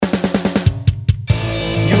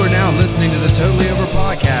listening to the Totally Over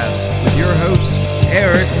podcast with your host,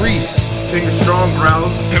 Eric Reese. King of Strong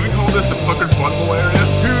growls. Can we call this the puckered butthole area?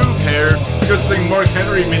 Who cares? Good thing Mark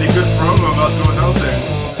Henry made a good promo about doing nothing.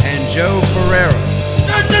 And Joe Ferreira.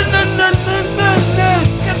 Get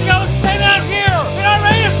the other kid out here! Get our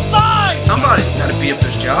ready to sign! Somebody's gotta be up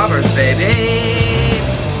those jobbers, baby.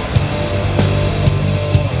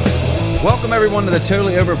 Welcome everyone to the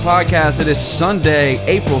Totally Over podcast. It is Sunday,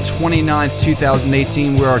 April 29th,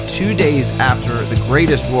 2018. We are 2 days after the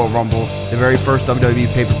greatest Royal Rumble, the very first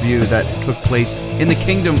WWE pay-per-view that took place in the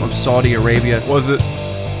Kingdom of Saudi Arabia. Was it?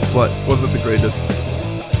 What? Was it the greatest?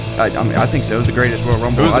 I mean, I think so. It was the greatest Royal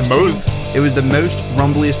Rumble It was the I've most. seen. It was the most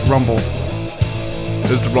rumbliest Rumble.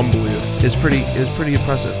 It was the rumbliest. It's pretty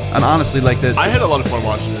impressive. And honestly, like I had a lot of fun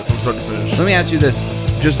watching it from start to finish. let me ask you this,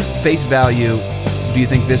 just face value, do you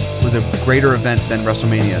think this was a greater event than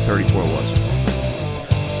WrestleMania 34 was?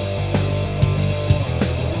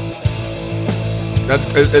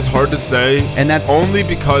 It's hard to say, And that's only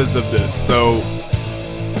because of this. So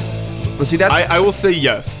well, see that's I will say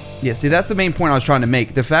yes. yeah, see that's the main point I was trying to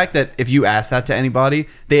make. The fact that if you ask that to anybody,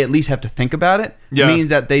 they at least have to think about it, Yeah. means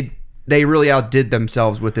that they really outdid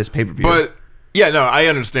themselves with this pay-per-view. But yeah, no, I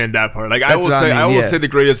understand that part. Like I That's will what I say, mean, I will yeah. say the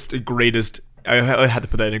greatest. I had to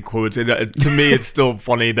put that in quotes. To me, it's still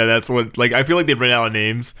funny that's what. Like I feel like they ran out of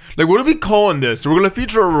names. Like what are we calling this? We're gonna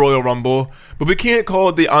feature a Royal Rumble, but we can't call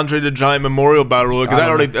it the Andre the Giant Memorial Battle Royal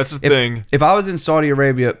because that's the thing. If I was in Saudi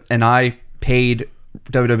Arabia and I paid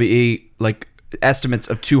WWE like estimates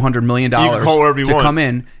of $200 million You can call whatever you to want. come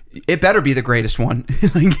in, it better be the greatest one.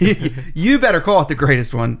 Like, you better call it the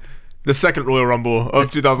greatest one. The second Royal Rumble of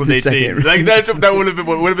 2018. second. Like that would have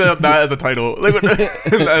been that as a title, like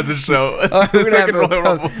as a show. We're The gonna second have Royal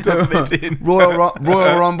Rumble 2018.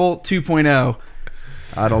 Royal Rumble 2.0.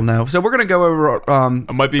 I don't know. So we're gonna go over. I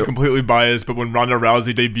might be completely biased, but when Ronda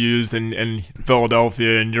Rousey debuts in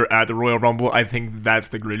Philadelphia and you're at the Royal Rumble, I think that's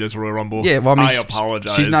the greatest Royal Rumble. Yeah, well, I mean,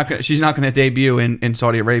 apologize. She's not gonna debut in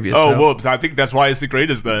Saudi Arabia. Oh, so. whoops! I think that's why it's the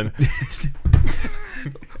greatest then.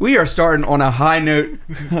 We are starting on a high note,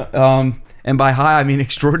 and by high I mean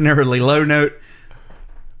extraordinarily low note.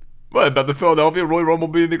 What about the Philadelphia Royal Rumble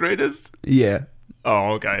being the greatest? Yeah,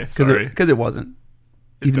 Oh, okay. Sorry, because it wasn't.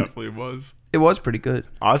 it definitely was. It was pretty good.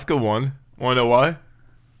 Asuka won. Want to know why?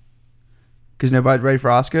 Because nobody's ready for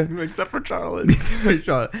Asuka. Except for Charlotte.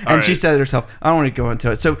 And right. she said it herself. I don't want to go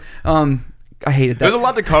into it. So, I hated that. There's a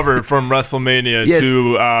lot to cover from WrestleMania Yes.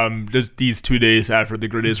 to just these 2 days after the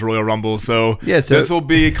greatest Royal Rumble. So, Yeah, so- this will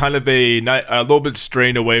be kind of a little bit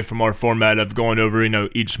straying away from our format of going over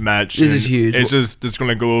each match. This And is huge. It's just going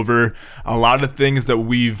to go over a lot of things that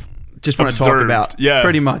we've Just want to talk observed. about. Yeah,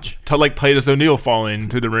 Pretty much. Like Titus O'Neil falling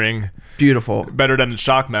to the ring. Beautiful. Better than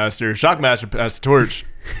Shockmaster. Shockmaster passed the torch.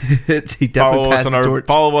 He definitely passed the torch.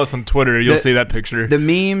 Follow us on Twitter. You'll The- see that picture. The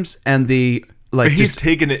memes and the like. He's just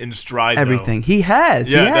taken it in stride. though. everything. He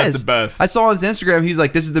has. Yeah, he has. that's the best. I saw on his Instagram. He's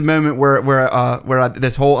like, "This is the moment where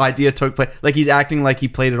this whole idea took place." Like he's acting like he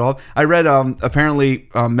played it off. I read apparently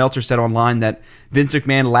Meltzer said online that Vince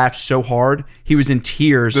McMahon laughed so hard he was in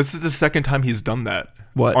tears. This is the second time he's done that.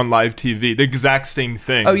 What? On live TV. The exact same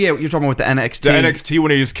thing. Oh yeah, you're talking about with the NXT. The NXT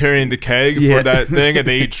when he was carrying the keg Yeah. for that thing and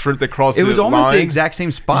they tripped across the It was almost line. the exact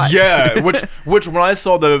same spot. Yeah, which when I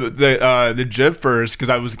saw the GIF first, because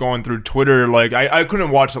I was going through Twitter, like I couldn't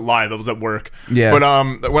watch it live. I was at work. Yeah.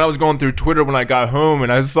 But when I was going through Twitter when I got home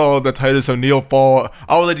and I saw the Titus O'Neil fall,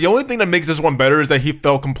 I was like, the only thing that makes this one better is that he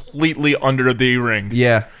fell completely under the ring.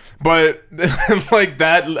 Yeah. But like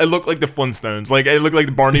that, it looked like the Flintstones. Like it looked like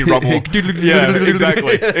the Barney Rubble. Yeah,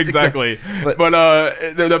 exactly, That's exactly. But- But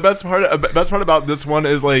the best part about this one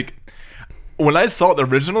is like when I saw it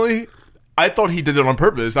originally, I thought he did it on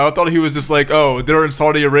purpose. I thought he was just like, oh, they're in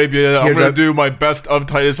Saudi Arabia. I'm Here's gonna a- do my best of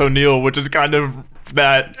Titus O'Neil, which is kind of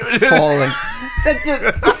that. Falling. That's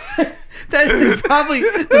it. That is probably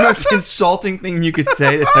the most insulting thing you could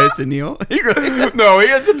say to Titus O'Neil. No, he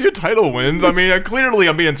has a few title wins. I mean, clearly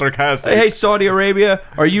I'm being sarcastic. Hey, Saudi Arabia,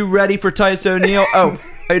 are you ready for Titus O'Neil? Oh,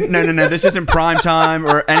 no. This isn't prime time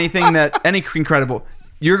or anything any incredible.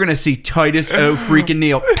 You're gonna see Titus O freaking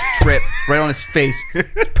Neil trip right on his face.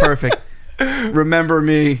 It's perfect. Remember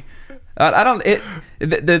me. I don't.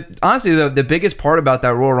 Honestly, the biggest part about that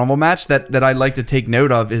Royal Rumble match that I'd like to take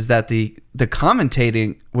note of is that the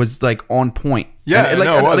commentating was like on point. Yeah, And, like,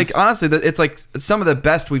 no, it was. like honestly, it's like some of the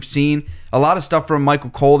best we've seen. A lot of stuff from Michael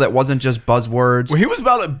Cole that wasn't just buzzwords. Well, he was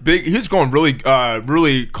about a big. He was going really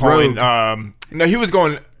calling. No, he was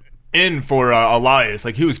going in for Elias.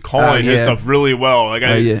 Like he was calling his yeah. stuff really well. Like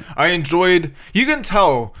yeah. I enjoyed. You can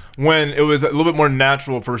tell when it was a little bit more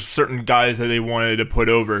natural for certain guys that they wanted to put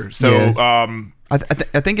over. So I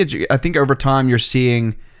think over time you're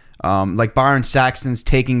seeing like Byron Saxton's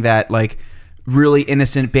taking that like really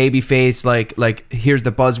innocent baby face, like here's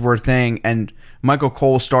the buzzword thing, and Michael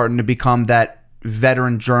Cole starting to become that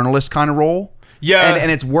veteran journalist kind of role. Yeah,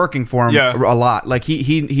 and it's working for him a lot. Like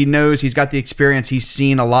he knows, he's got the experience, he's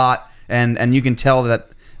seen a lot, and you can tell that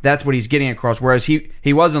that's what he's getting across. Whereas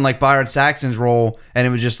he wasn't like Byron Saxton's role, and it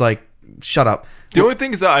was just like, shut up. The only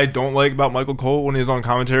things that I don't like about Michael Cole when he's on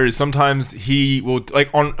commentary is sometimes he will, like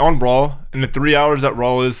on Raw, in the 3 hours that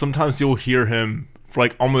Raw is, sometimes you'll hear him for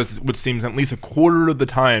like almost what seems at least a quarter of the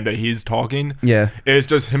time that he's talking. Yeah. It's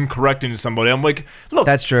just him correcting somebody. I'm like, look.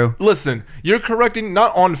 That's true. Listen, you're correcting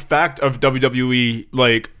not on fact of WWE,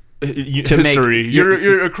 like, history.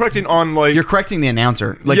 You're correcting on like you're correcting the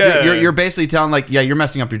announcer. Like you're basically telling like, yeah, you're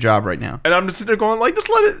messing up your job right now. And I'm just sitting there going like, just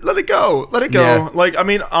let it go. Yeah. Like, I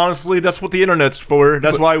mean, honestly, that's what the internet's for.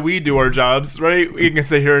 That's why we do our jobs, right? We can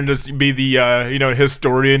sit here and just be the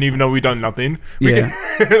historian, even though we've done nothing. We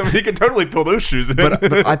can totally pull those shoes in.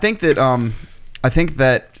 But I think that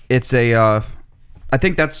it's a I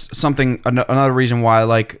think that's something another reason why I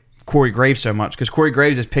like Corey Graves so much, because Corey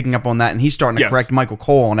Graves is picking up on that, and he's starting to correct Michael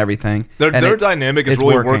Cole on everything. Their dynamic is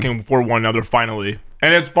really working for one another finally.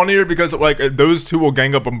 And it's funnier because like those two will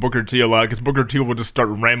gang up on Booker T a lot, because Booker T will just start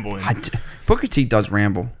rambling. Booker T does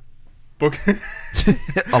ramble. A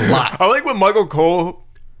lot. I like when Michael Cole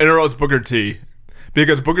interrupts Booker T,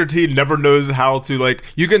 because Booker T never knows how to, like,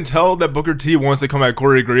 you can tell that Booker T wants to come at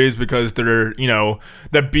Corey Graves because they're,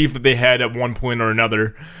 that beef that they had at one point or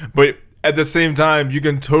another. But at the same time, you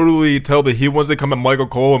can totally tell that he wants to come at Michael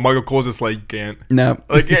Cole, and Michael Cole's just like, you can't. No.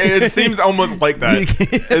 Like, it seems almost like that.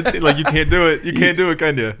 It's like, you can't do it. You can't do it,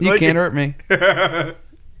 kind of. You can't hurt me.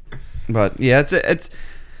 But yeah, it's.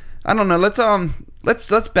 I don't know. Let's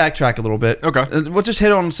backtrack a little bit. Okay. We'll just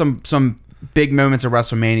hit on some big moments of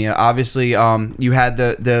WrestleMania. Obviously, you had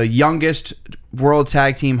the youngest World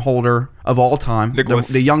Tag Team holder of all time,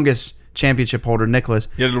 the youngest championship holder, Nicholas.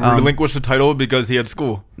 He had to relinquish the title because he had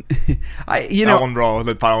school. On Raw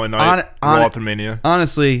the following night, Raw after Mania.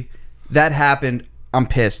 Honestly, that happened. I'm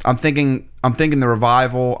pissed. I'm thinking the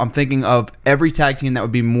Revival. I'm thinking of every tag team that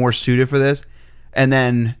would be more suited for this. And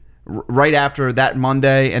then right after that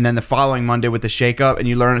Monday, and then the following Monday with the shakeup, and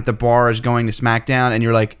you learn that the Bar is going to SmackDown, and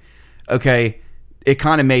you're like, okay, it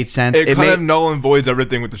kind of made sense. It kind of null and voids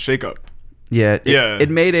everything with the shakeup. Yeah. It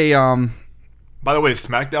made a By the way,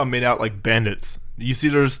 SmackDown made out like bandits. You see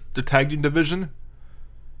there's the tag team division?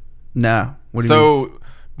 No. What do you mean? So,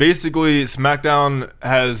 basically, SmackDown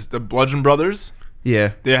has the Bludgeon Brothers.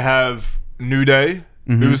 Yeah. They have New Day,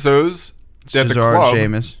 Usos. They have the Club.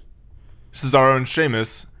 Cesaro and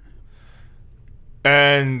Sheamus.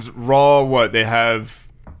 And Raw, what? They have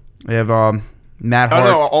Matt Hart. Oh,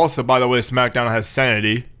 no, also, by the way, SmackDown has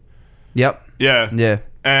Sanity. Yep. Yeah. Yeah.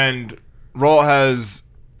 And Raw has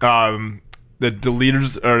the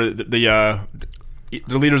leaders, or the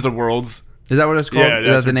leaders of worlds. Is that what it's called? Yeah,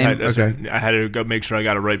 that's the name. Okay. I had to go make sure I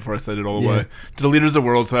got it right before I said it all the way. To the leaders of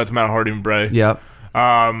worlds, so that's Matt Hardy and Bray. Yep.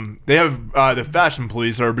 They have the Fashion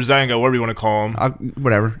Police, or Breezango, whatever you want to call them.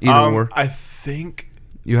 Whatever. Either or. I think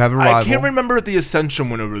you have a rival. I can't remember if the Ascension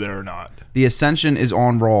went over there or not. The Ascension is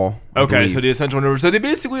on Raw. Okay, so the Ascension went over. So they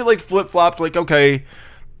basically like flip flopped. Like, okay,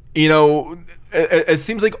 it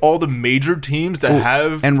seems like all the major teams that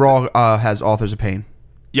have and Raw has Authors of Pain.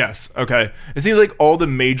 Yes. Okay. It seems like all the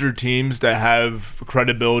major teams that have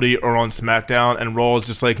credibility are on SmackDown, and Raw is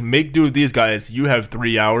just like, make do with these guys. You have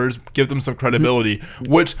 3 hours. Give them some credibility,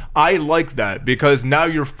 which I like that, because now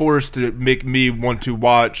you're forced to make me want to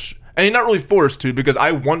watch. And you're not really forced to, because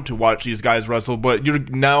I want to watch these guys wrestle, but you're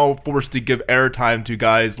now forced to give airtime to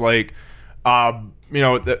guys like, the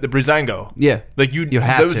Breezango. Yeah. Like you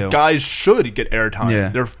have those to. Guys should get airtime. Yeah.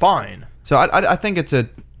 They're fine. So I think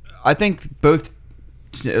I think both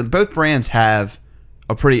brands have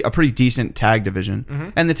a pretty decent tag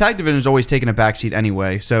division, and the tag division is always taking a backseat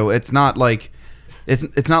anyway. So it's not like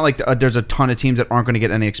it's not like there's a ton of teams that aren't going to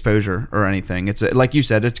get any exposure or anything. It's like you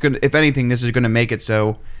said, it's going. If anything, this is going to make it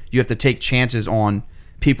so you have to take chances on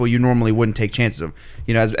people you normally wouldn't take chances of.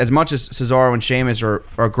 As much as Cesaro and Sheamus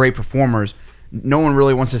are great performers, no one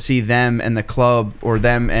really wants to see them and the Club, or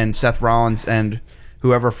them and Seth Rollins and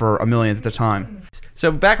whoever for a millionth of the time.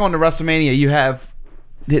 So back on to WrestleMania, you have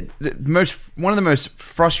one of the most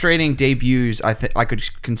frustrating debuts I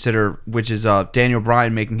could consider, which is Daniel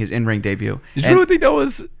Bryan making his in-ring debut. Did you really think that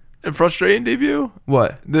was a frustrating debut?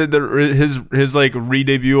 What? His like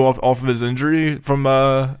re-debut off of his injury from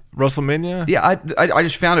WrestleMania? Yeah, I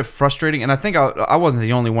just found it frustrating, and I think I wasn't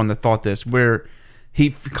the only one that thought this, where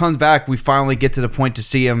he comes back, we finally get to the point to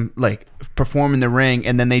see him like perform in the ring,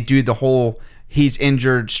 and then they do the whole he's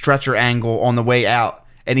injured, stretcher angle on the way out,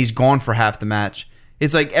 and he's gone for half the match.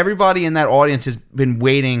 It's like everybody in that audience has been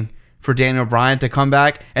waiting for Daniel Bryan to come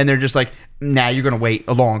back, and they're just like, nah, you're going to wait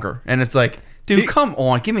longer. And it's like, dude, come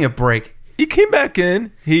on, give me a break. He came back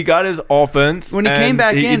in. He got his offense. When he came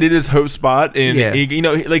back in, he did his host spot, and Yeah.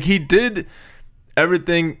 he did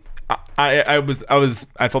everything. I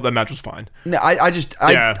thought that match was fine. No,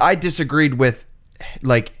 I disagreed with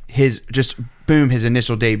like his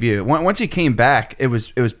initial debut. Once he came back, it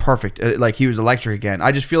was perfect. Like he was electric again.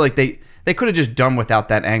 I just feel like they could have just done without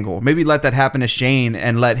that angle. Maybe let that happen to Shane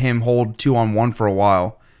and let him hold 2-on-1 for a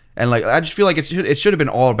while. And like I just feel like it should have been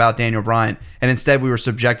all about Daniel Bryan, and instead we were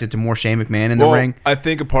subjected to more Shane McMahon in the ring. I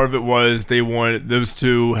think a part of it was those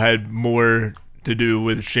two had more to do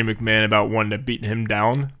with Shane McMahon about wanting to beat him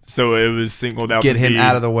down, so it was singled out Get him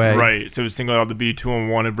out of the way, right? So it was singled out to be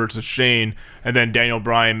 2-on-1 versus Shane, and then Daniel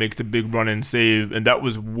Bryan makes the big run and save, and that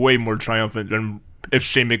was way more triumphant than if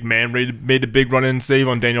Shane McMahon made a big run and save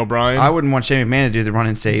on Daniel Bryan. I wouldn't want Shane McMahon to do the run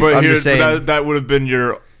and save. But I'm just saying that would have been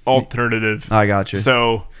your alternative. I got you.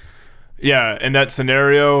 So. Yeah, in that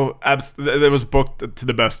scenario, it was booked to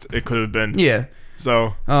the best it could have been. Yeah.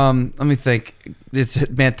 So, let me think. It's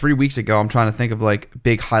 3 weeks ago. I'm trying to think of like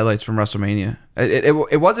big highlights from WrestleMania.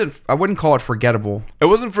 It wasn't. I wouldn't call it forgettable. It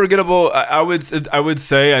wasn't forgettable. I would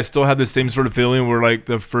say I still had the same sort of feeling where like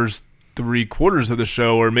the first 3 quarters of the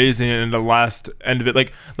show were amazing, and the last end of it,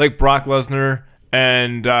 like Brock Lesnar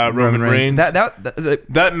and Roman Reigns.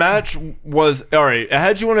 That match was all right. It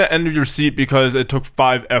had you on the end of your seat because it took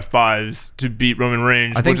 5 F5s to beat Roman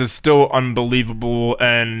Reigns, which is still unbelievable.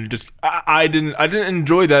 And just I didn't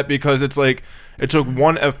enjoy that because it's like it took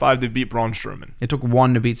 1 F5 to beat Braun Strowman. It took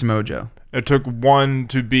 1 to beat Samoa Joe. It took 1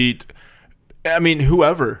 to beat. I mean,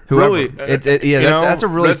 whoever. Really, that's a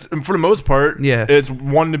really for the most part. Yeah, it's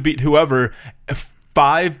 1 to beat whoever.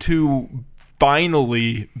 5 to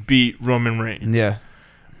finally beat Roman Reigns. Yeah.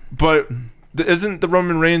 But isn't the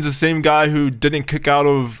Roman Reigns the same guy who didn't kick out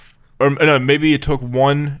of, or no, maybe it took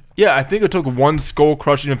 1. Yeah, I think it took 1 skull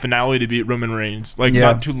crushing finale to beat Roman Reigns.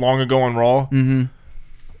 Not too long ago on Raw. Mm-hmm.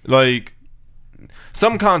 Like,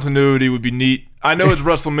 some continuity would be neat. I know it's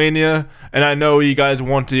WrestleMania, and I know you guys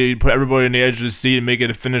want to put everybody on the edge of the seat and make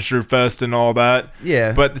it a finisher fest and all that.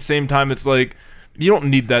 Yeah. But at the same time, it's like, you don't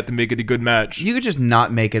need that to make it a good match. You could just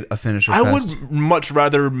not make it a finisher I fest. would much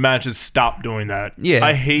rather matches stop doing that. Yeah.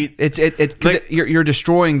 I hate it's you're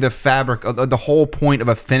destroying the fabric of the whole point of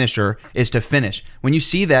a finisher is to finish. When you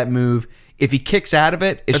see that move, if he kicks out of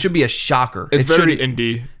it, it should be a shocker. It's very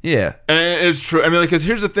indie. Yeah. And it's true. I mean, because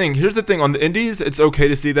here's the thing on the indies, it's okay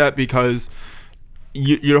to see that because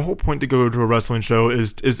your whole point to go to a wrestling show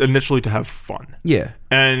is initially to have fun. Yeah.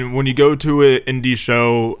 And when you go to an indie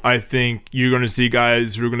show, I think you're going to see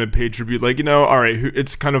guys who are going to pay tribute. Like, all right,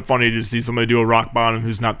 it's kind of funny to see somebody do a rock bottom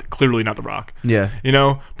who's clearly not The Rock. Yeah.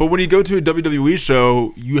 But when you go to a WWE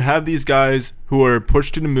show, you have these guys who are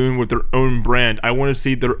pushed to the moon with their own brand. I want to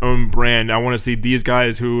see their own brand. I want to see these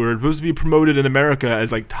guys who are supposed to be promoted in America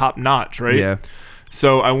as like top notch, right? Yeah.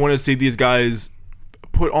 So I want to see these guys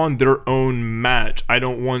put on their own match. I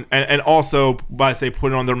don't want, and also by I say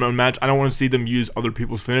put on their own match, I don't want to see them use other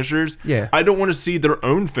people's finishers. Yeah. I don't want to see their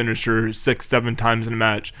own finisher 6-7 times in a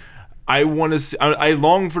match. I want to see, I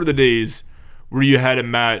long for the days where you had a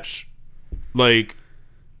match like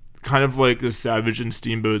kind of like the Savage and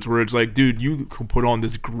Steamboats, where it's like, dude, you could put on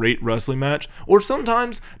this great wrestling match, or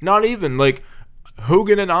sometimes not even like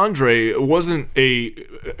Hogan and Andre wasn't a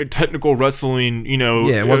technical wrestling,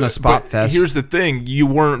 Yeah, it wasn't a spot fest. Here's the thing: you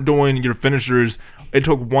weren't doing your finishers. It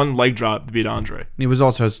took 1 leg drop to beat Andre. It was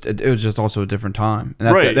just also a different time, and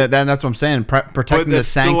that's, right? That's what I'm saying. Protecting the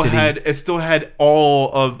sanctity. It still had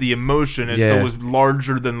all of the emotion. It still was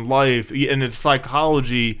larger than life, and its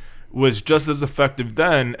psychology was just as effective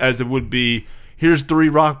then as it would be. Here's 3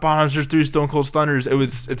 rock bottoms. Here's 3 Stone Cold Stunners.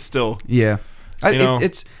 It's still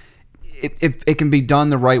It can be done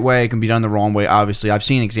the right way. It can be done the wrong way. Obviously, I've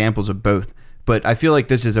seen examples of both, but I feel like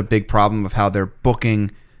this is a big problem of how they're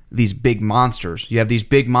booking these big monsters. You have these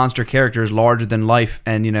big monster characters, larger than life,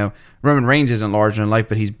 and Roman Reigns isn't larger than life,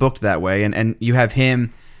 but he's booked that way. And you have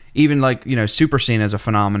him, even like Super Cena as a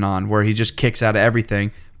phenomenon where he just kicks out of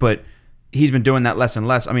everything, but he's been doing that less and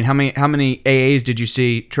less. I mean, how many AAs did you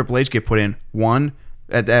see Triple H get put in? 1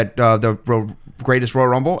 at the Greatest Royal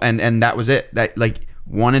Rumble, and that was it. That like.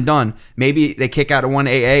 1 and done. Maybe they kick out a 1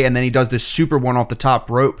 AA and then he does this super one off the top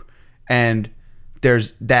rope, and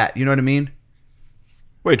there's that. You know what I mean?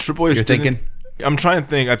 Wait, Triple H. You're thinking? I'm trying to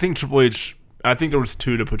think. I think Triple H. I think there was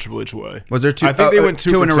 2 to put Triple H away. Was there 2? I think they went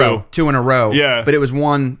 2 in a row. 2 in a row. Yeah, but it was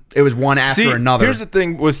one. It was one after another. Here's the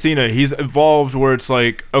thing with Cena. He's evolved where it's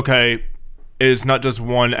like, okay, it's not just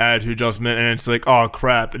one attitude adjustment, and it's like, oh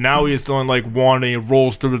crap. And now he's doing like one, and he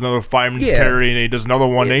rolls through another fireman's carry, and he does another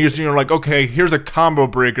one. And you're like, okay, here's a combo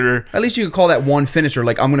breaker. At least you could call that one finisher.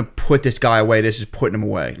 Like, I'm gonna put this guy away. This is putting him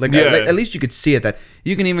away. Like, at least you could see it. That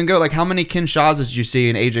you can even go like, how many Kinshasas did you see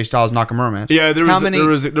in AJ Styles Nakamura match? Yeah, there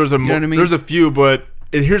was a few, but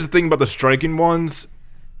here's the thing about the striking ones.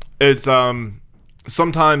 It's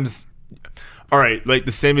sometimes. All right, like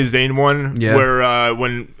the Sami Zayn one, where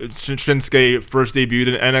when Shinsuke first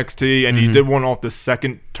debuted in NXT, and he did one off the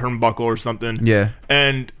second turnbuckle or something. Yeah.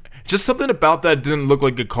 And just something about that didn't look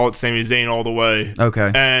like it called Sami Zayn all the way.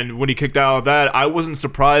 Okay. And when he kicked out of that, I wasn't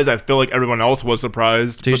surprised. I feel like everyone else was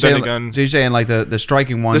surprised. So you're saying like the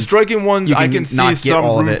striking ones? The striking ones, I can see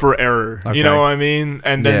some room for error. Okay. You know what I mean?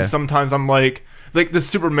 And then sometimes I'm like the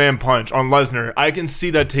Superman punch on Lesnar, I can see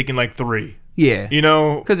that taking like 3. Yeah, you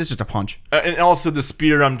know, because it's just a punch, and also the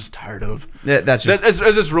spear. I'm just tired of. That's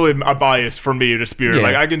just really a bias for me. The spear,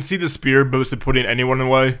 like I can see the spear boosted putting anyone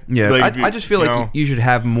away. Yeah, like, I just feel like you should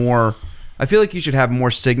have more. I feel like you should have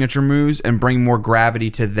more signature moves and bring more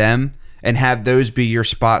gravity to them, and have those be your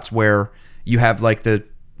spots where you have like the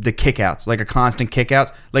kickouts, like a constant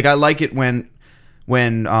kickouts. Like I like it when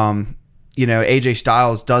AJ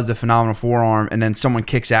Styles does a phenomenal forearm and then someone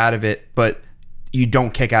kicks out of it, but you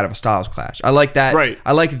don't kick out of a Styles clash. I like that. Right.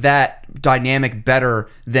 I like that dynamic better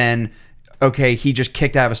than, okay, he just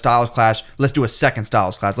kicked out of a Styles clash. Let's do a second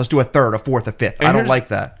Styles clash. Let's do a third, a fourth, a fifth. I don't like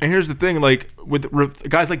that. And here's the thing, like with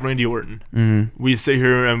guys like Randy Orton, we sit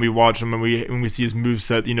here and we watch him and we see his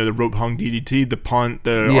moveset, the rope hung DDT, the punt,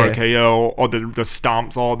 the RKO, all the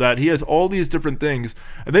stomps, all that. He has all these different things.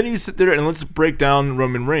 And then you sit there and let's break down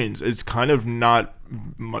Roman Reigns. It's kind of not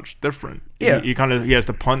much different. Yeah, he has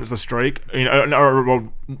the punt as a strike.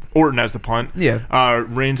 Orton has the punt. Yeah,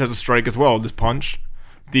 Reigns has a strike as well. This punch.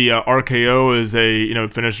 The RKO is a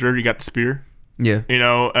finisher. You got the spear. Yeah,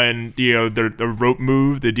 and the rope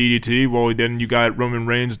move, the DDT. Well, then you got Roman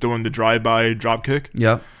Reigns doing the drive-by drop kick.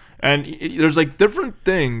 Yeah. And there's like different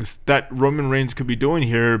things that Roman Reigns could be doing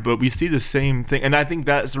here, but we see the same thing. And I think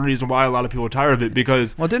that's the reason why a lot of people are tired of it,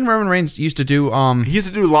 because... Well, didn't Roman Reigns used to do... he used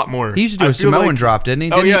to do a lot more. He used to do a Samoan drop, didn't he?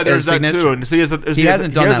 There's that too. And so he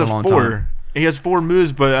hasn't done that in a long time. He has 4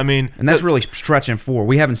 moves, but I mean... And that's really stretching 4.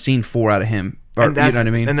 We haven't seen 4 out of him. You know what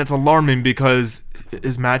I mean? And that's alarming, because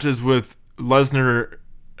his matches with Lesnar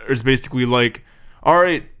is basically like, all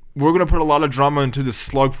right, we're going to put a lot of drama into this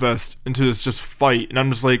slugfest, into this just fight. And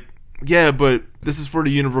I'm just like, yeah, but this is for the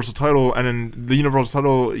Universal title, and in the Universal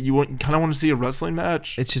title, you kind of want to see a wrestling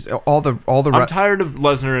match. It's just all the. I'm tired of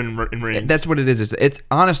Lesnar and Reigns. That's what it is. It's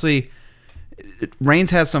honestly, Reigns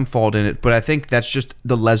has some fault in it, but I think that's just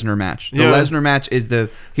the Lesnar match. The Lesnar match is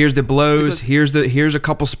here's the blows, here's a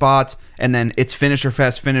couple spots, and then it's finisher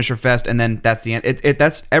fest, and then that's the end.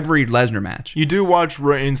 That's every Lesnar match. You do watch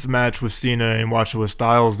Reigns' match with Cena and watch it with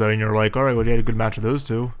Styles, though, and you're like, all right, well, he had a good match with those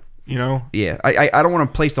two. Yeah, I don't want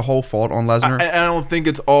to place the whole fault on Lesnar. I don't think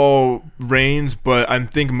it's all Reigns, but I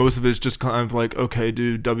think most of it's just kind of like, okay,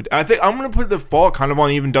 dude, I think I'm gonna put the fault kind of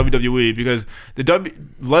on even WWE, because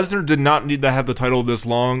Lesnar did not need to have the title this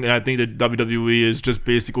long, and I think that WWE is just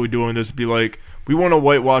basically doing this to be like, we want to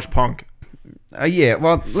whitewash Punk. Yeah,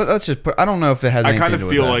 well, let's just put. I don't know if it has. I kind of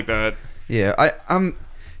feel like that. Yeah, I'm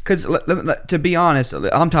because to be honest,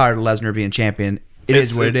 I'm tired of Lesnar being champion. It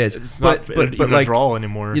is what it is. It's but like, a draw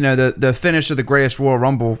anymore. The finish of the greatest Royal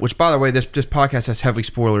Rumble, which, by the way, this podcast has heavy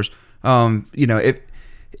spoilers.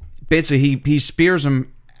 Basically he spears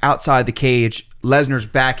him outside the cage. Lesnar's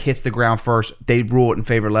back hits the ground first. They rule it in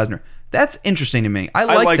favor of Lesnar. That's interesting to me. I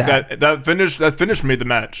like that. That finish made the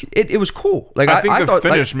match. It was cool. Like I think the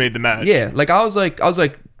finish made the match. Yeah. Like I was like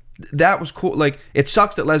that was cool. Like, it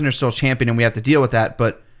sucks that Lesnar's still champion and we have to deal with that,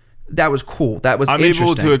 but that was cool. That was interesting.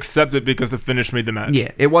 I'm able to accept it because the finish made the match.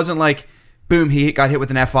 Yeah, it wasn't like, boom, he got hit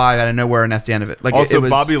with an F5 out of nowhere and that's the end of it. Like, also, it was,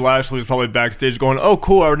 Bobby Lashley was probably backstage going, oh,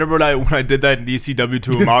 cool, I remember when I did that in ECW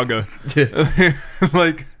to Umaga.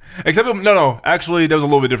 Like, except, actually, that was a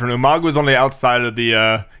little bit different. Umaga was on the outside of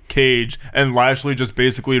the cage, and Lashley just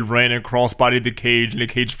basically ran and cross-bodied the cage, and the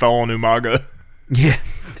cage fell on Umaga. Yeah.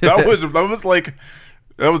 that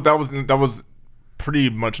was pretty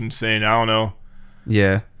much insane. I don't know.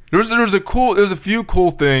 Yeah. There was a few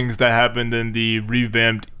cool things that happened in the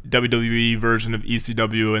revamped WWE version of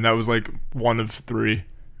ECW, and that was like one of 3.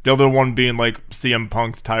 The other one being like CM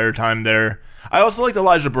Punk's entire time there. I also liked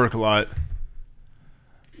Elijah Burke a lot.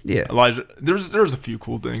 Yeah, Elijah. There's a few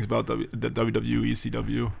cool things about the WWE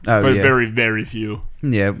ECW, but very, very few.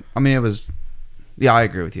 Yeah, I mean, it was. Yeah, I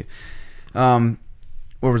agree with you. What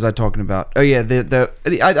was I talking about? Oh yeah,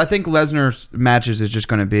 I think Lesnar's matches is just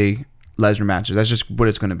going to be Lesnar matches. That's just what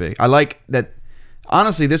it's going to be. I like that.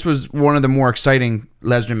 Honestly, this was one of the more exciting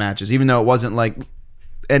Lesnar matches, even though it wasn't like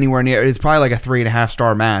anywhere near. It's probably like a 3.5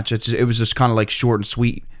 star match. It was just kind of like short and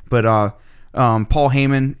sweet. But Paul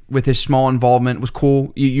Heyman with his small involvement was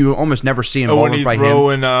cool. You almost never see involvement by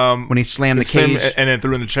him. When he slammed the cage and then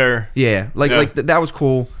threw in the chair. Yeah, that was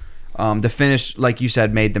cool. The finish, like you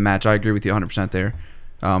said, made the match. I agree with you 100% there.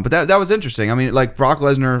 But that was interesting. I mean, like Brock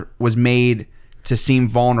Lesnar was made to seem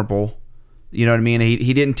vulnerable. You know what I mean?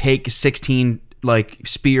 He didn't take 16 like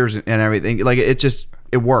spears and everything. Like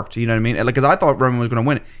it worked. You know what I mean? Like, because I thought Roman was going to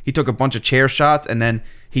win it. He took a bunch of chair shots, and then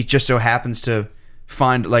he just so happens to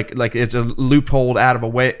find like it's a loophole out of a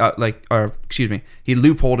way. He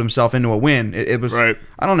loopholed himself into a win. It was right.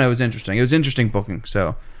 I don't know. It was interesting. It was interesting booking.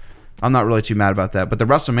 So I'm not really too mad about that. But the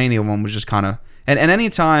WrestleMania one was just kind of and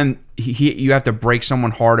anytime you have to break someone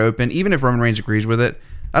hard open, even if Roman Reigns agrees with it.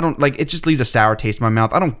 I don't like it. Just leaves a sour taste in my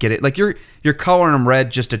mouth. I don't get it. Like you're coloring him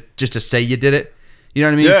red just to say you did it. You know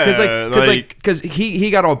what I mean? Yeah, because he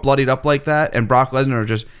got all bloodied up like that, and Brock Lesnar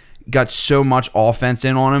just got so much offense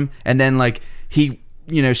in on him, and then like he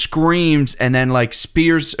screams and then like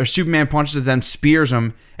spears or Superman punches and then spears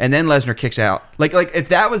him, and then Lesnar kicks out. Like if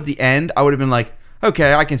that was the end, I would have been like,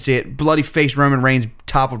 okay, I can see it. Bloody face Roman Reigns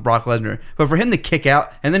top of Brock Lesnar, but for him to kick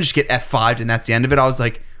out and then just get F5'd and that's the end of it, I was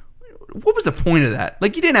like, what was the point of that?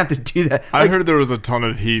 Like, you didn't have to do that. I heard there was a ton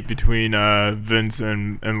of heat between Vince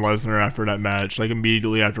and Lesnar after that match, like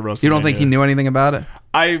immediately after WrestleMania. You don't think he knew anything about it?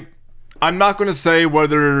 I'm not going to say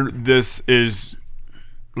whether this is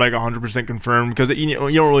like 100% confirmed because you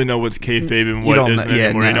don't really know what's kayfabe and what isn't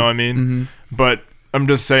anymore. You know what I mean? Mm-hmm. But I'm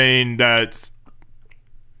just saying that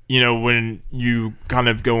when you kind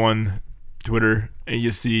of go on Twitter and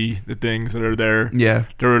you see the things that are there,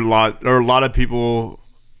 there are a lot of people.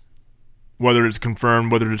 Whether it's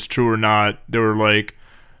confirmed, whether it's true or not, they were like,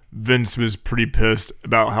 Vince was pretty pissed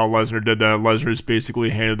about how Lesnar did that. Lesnar's basically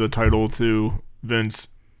handed the title to Vince.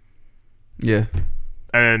 Yeah.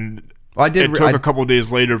 And it took a couple of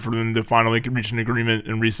days later for them to finally reach an agreement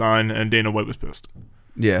and re-sign, and Dana White was pissed.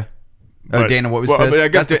 Yeah. Dana White was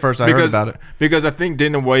pissed? That's the first I heard about it. Because I think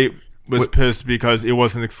Dana White was pissed because it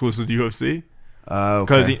wasn't exclusive to UFC.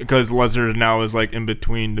 Because Lesnar now is like in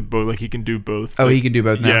between the both, like he can do both. Oh, he can do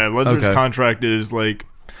both now. Yeah, Lesnar's contract is like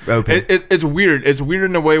it's weird. It's weird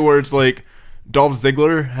in a way where it's like Dolph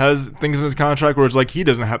Ziggler has things in his contract where it's like he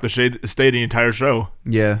doesn't have to stay the entire show.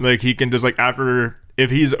 Yeah, like he can just like after if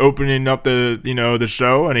he's opening up the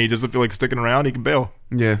show and he doesn't feel like sticking around, he can bail.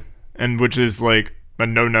 Yeah, and which is like a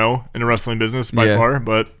no in the wrestling business by far,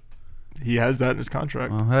 but he has that in his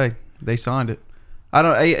contract. Well, hey, they signed it. I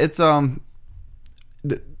don't. It's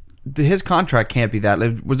his contract can't be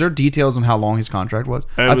that. Was there details on how long his contract was?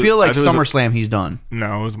 I feel like SummerSlam he's done.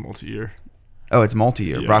 No, it was a multi-year. Oh, it's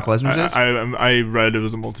multi-year. Yeah, Brock Lesnar's is? I read it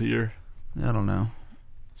was a multi-year. I don't know.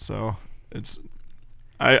 So it's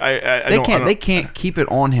they can't keep it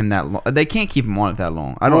on him that long. They can't keep him on it that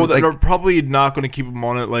long. They're probably not going to keep him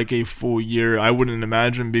on it like a full year. I wouldn't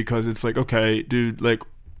imagine because it's like, okay, dude, like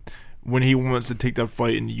when he wants to take that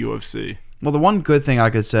fight in the UFC. Well, the one good thing I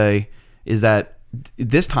could say is that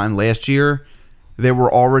this time last year, there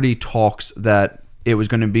were already talks that it was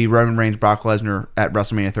going to be Roman Reigns, Brock Lesnar at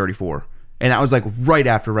WrestleMania 34, and that was like right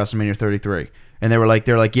after WrestleMania 33. And they were like,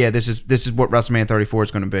 yeah, this is what WrestleMania 34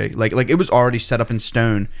 is going to be. Like it was already set up in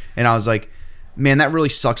stone. And I was like, man, that really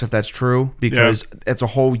sucks if that's true because it's a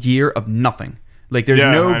whole year of nothing. Like there's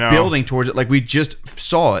no building towards it. Like we just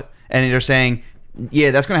saw it, and they're saying, yeah,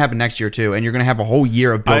 that's going to happen next year too, and you're going to have a whole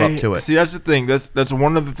year of build up to it. See, that's the thing. That's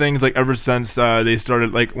one of the things. Like ever since they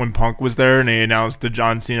started, like when Punk was there and they announced the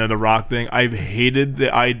John Cena, The Rock thing, I've hated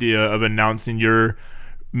the idea of announcing your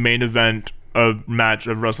main event match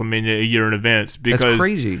of WrestleMania a year in advance. Because that's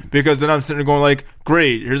crazy. Because then I'm sitting there going like,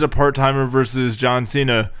 great, here's a part-timer versus John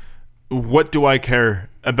Cena. What do I care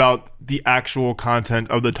about the actual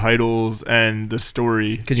content of the titles and the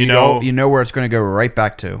story? Because you know where it's going to go right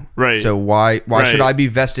back to. Right. So why should I be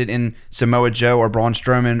vested in Samoa Joe or Braun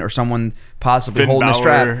Strowman or someone possibly holding the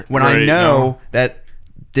strap when I know that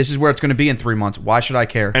this is where it's going to be in 3 months? Why should I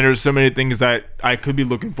care? And there's so many things that I could be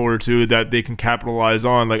looking forward to that they can capitalize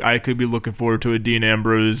on. Like I could be looking forward to a Dean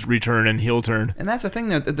Ambrose return and heel turn. And that's the thing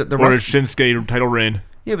that the or a Shinsuke title reign.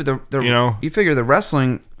 Yeah, but you figure the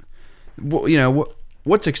wrestling,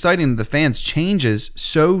 what's exciting to the fans changes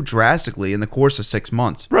so drastically in the course of 6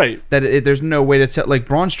 months. Right. That there's no way to tell. Like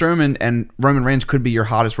Braun Strowman and Roman Reigns could be your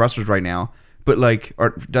hottest wrestlers right now. But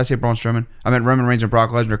or did I say Braun Strowman? I meant Roman Reigns and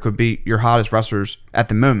Brock Lesnar could be your hottest wrestlers at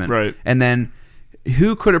the moment. Right. And then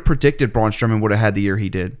who could have predicted Braun Strowman would have had the year he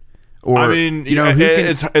did? Or I mean, you know,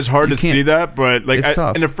 it's hard to see that, but like It's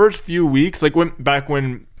tough. in the first few weeks, like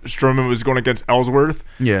when Strowman was going against Ellsworth,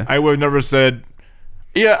 Yeah. I would have never said,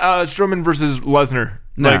 Strowman versus Lesnar,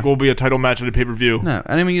 No. like will be a title match at a pay per view. No,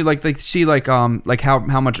 and I mean, you like see like how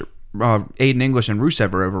much Aiden English and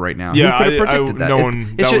Rusev are over right now. Yeah, Who could have predicted that? no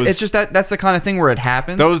one- It's just that's the kind of thing where it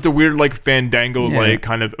happens. That was the weird like Fandango Yeah. like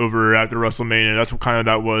kind of over after WrestleMania. That's what kind of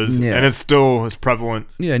that was, Yeah. and it still is prevalent.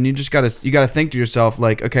 Yeah, and you gotta think to yourself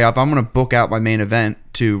like, okay, if I'm gonna book out my main event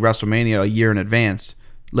to WrestleMania a year in advance,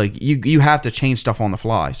 like you have to change stuff on the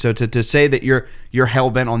fly. So to say that you're hell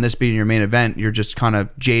bent on this being your main event, you're just kind of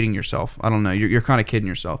jading yourself. I don't know. You're kind of kidding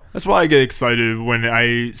yourself. That's why I get excited when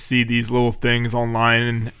I see these little things online,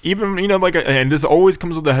 and even and this always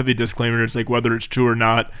comes with a heavy disclaimer. It's like whether it's true or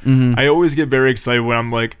not. I always get very excited when I'm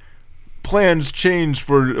like, plans change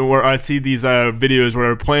for, or I see these videos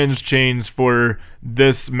where plans change for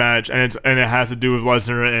this match, and it has to do with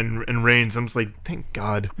Lesnar and Reigns. I'm just like, thank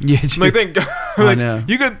God. Yeah, I'm like, thank God. I Like, know.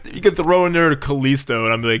 You could throw in there Kalisto,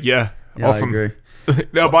 and I'm like, yeah, awesome. I agree.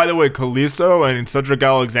 Now, by the way, Kalisto and Cedric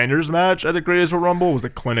Alexander's match at the Greatest Royal Rumble was a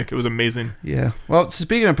clinic. It was amazing. Yeah. Well,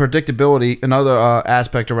 speaking of predictability, another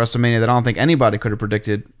aspect of WrestleMania that I don't think anybody could have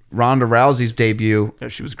predicted: Ronda Rousey's debut. Yeah,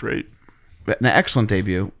 she was great. An excellent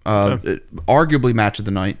debut. Arguably match of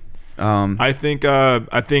the night. I think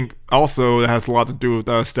also it has a lot to do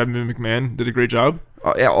with Stephanie McMahon did a great job.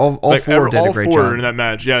 Yeah, all four did a great all four job. in that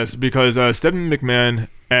match, yes, because Stephanie McMahon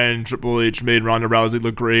and Triple H made Ronda Rousey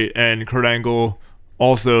look great, and Kurt Angle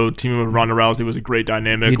also teaming with Ronda Rousey was a great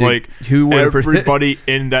dynamic. He did. Like Who would have everybody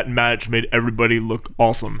in that match made everybody look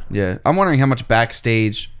awesome. Yeah, I'm wondering how much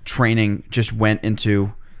backstage training just went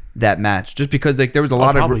into that match, just because like there was a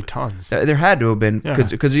lot of probably tons. There had to have been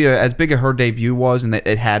because as big as her debut was, and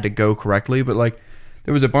it had to go correctly, but like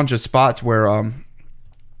there was a bunch of spots where I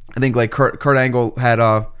think like Kurt Angle had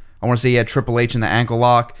I want to say he had Triple H in the ankle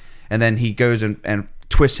lock, and then he goes and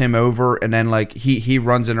twists him over, and then like he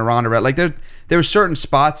runs into Ronda. Like there were certain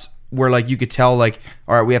spots where like you could tell like,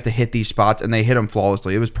 all right, we have to hit these spots, and they hit them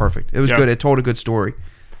flawlessly. It was perfect. It was good. It told a good story.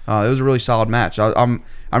 It was a really solid match.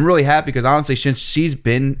 I'm really happy because honestly, since she's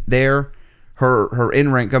been there, her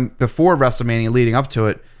in ring before WrestleMania, leading up to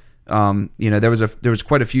it, there was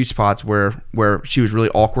quite a few spots where she was really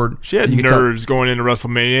awkward. She had nerves going into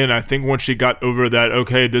WrestleMania, and I think once she got over that,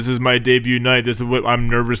 okay, this is my debut night, this is what I'm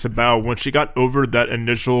nervous about. Once she got over that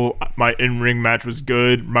initial, my in-ring match was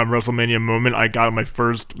good, my WrestleMania moment, I got my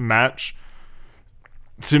first match.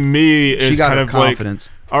 To me, it's kind of confidence.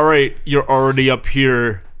 Like, all right, you're already up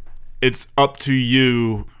here. It's up to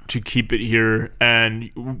you to keep it here. And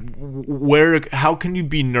how can you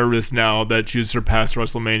be nervous now that you surpassed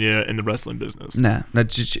WrestleMania in the wrestling business? Nah,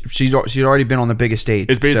 she'd already been on the biggest stage.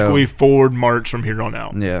 It's basically forward march from here on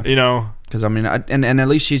out. Yeah, because I mean, and at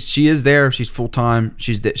least she is there. She's full time.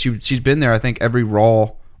 She's been there. I think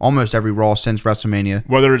almost every Raw since WrestleMania.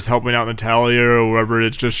 Whether it's helping out Natalia or whether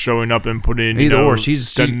it's just showing up and putting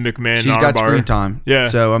McMahon. She's got screen time. Yeah.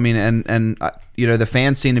 So I mean, and the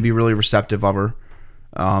fans seem to be really receptive of her.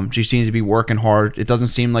 She seems to be working hard. It doesn't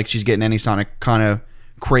seem like she's getting any kind of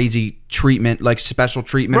crazy treatment, like special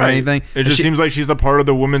treatment or anything. It just seems like she's a part of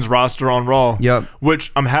the women's roster on Raw. Yep.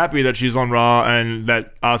 Which I'm happy that she's on Raw and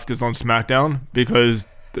that Asuka's on SmackDown because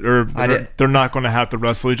they're not going to have to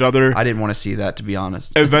wrestle each other. I didn't want to see that, to be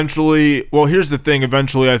honest. Eventually, well, here's the thing.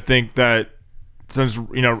 Eventually, I think that since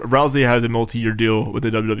Rousey has a multi-year deal with the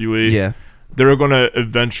WWE, yeah, they're going to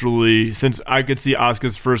eventually. Since I could see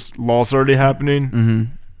Asuka's first loss already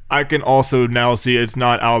happening, I can also now see it's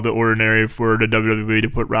not out of the ordinary for the WWE to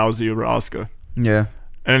put Rousey over Asuka. Yeah,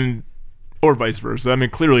 or vice versa. I mean,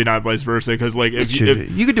 clearly not vice versa because like if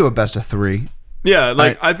you could do a best of 3. Yeah,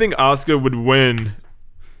 like I think Asuka would win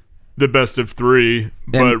the best of 3,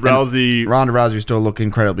 but Rousey, Ronda Rousey still look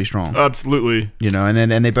incredibly strong. Absolutely,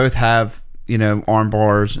 and they both have arm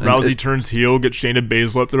bars. Rousey turns heel, gets Shayna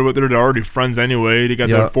Baszler up there with her. They're already friends anyway. They got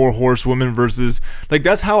that 4 horsewomen versus like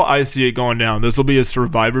that's how I see it going down. This will be a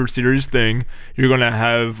Survivor Series thing. You're gonna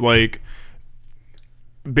have like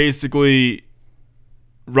basically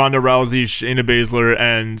Ronda Rousey, Shayna Baszler,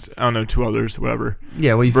 and I don't know 2 others, whatever.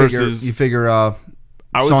 Yeah, well, you figure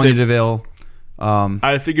Sonya Deville.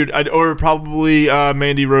 I figured, or probably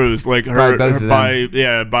Mandy Rose, like her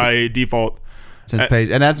by default. Since Paige,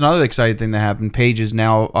 and that's another exciting thing that happened. Paige is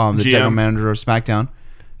now the general manager of SmackDown,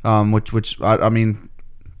 which I mean,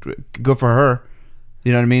 good for her.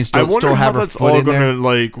 You know what I mean? I wonder still have how her that's foot all in there. gonna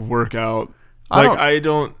like work out. I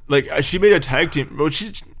don't she made a tag team.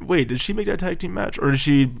 Did she make that tag team match, or did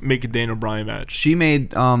she make a Daniel Bryan match? She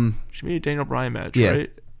made a Daniel Bryan match, right?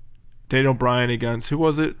 Daniel Bryan against who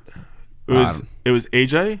was it? It was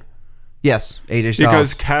AJ. Yes, AJ Styles.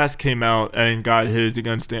 Because Cass came out and got his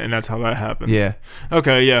against it, and that's how that happened. Yeah.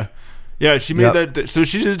 Okay, yeah. Yeah, she made Yep. that. So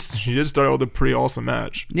she did start with a pretty awesome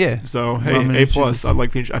match. Yeah. So hey, Well, I mean, A plus. I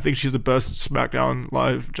think she's the best SmackDown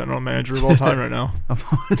Live general manager of all time right now.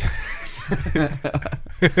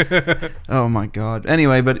 Oh my god.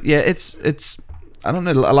 Anyway, but yeah, it's I don't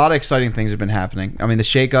know. A lot of exciting things have been happening. I mean, the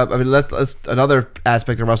shakeup. I mean, let's another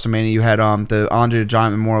aspect of WrestleMania. You had the Andre the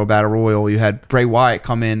Giant Memorial Battle Royal. You had Bray Wyatt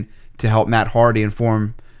come in to help Matt Hardy and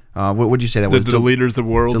form. What would you say that was? The leaders of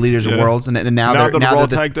worlds. The leaders of worlds, and now they're Raw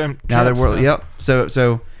Tag Team. Now they're world. Yeah. Yep.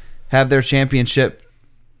 So have their championship.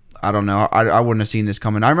 I don't know. I wouldn't have seen this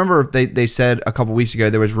coming. I remember they said a couple weeks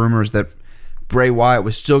ago there was rumors that Bray Wyatt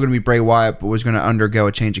was still going to be Bray Wyatt, but was going to undergo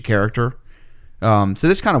a change of character. So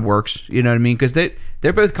this kind of works, you know what I mean? Because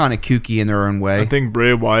they're both kind of kooky in their own way. I think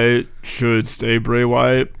Bray Wyatt should stay Bray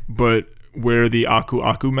Wyatt, but wear the Aku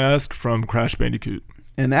Aku mask from Crash Bandicoot.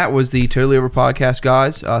 And that was the Totally Over podcast,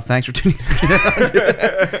 guys. Thanks for tuning in.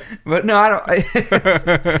 But no, I don't.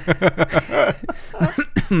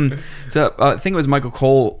 So I think it was Michael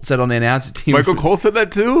Cole said on the announcer team. Michael Cole said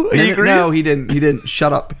that too. He agrees? No, he didn't. He didn't.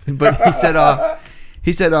 Shut up. But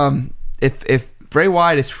he said if Bray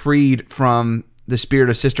Wyatt is freed from the spirit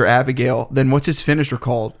of Sister Abigail, then what's his finisher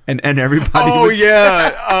called? And everybody. Oh was,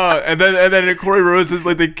 yeah, and then Corey Rose is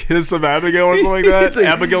like the kiss of Abigail or something like that. Like,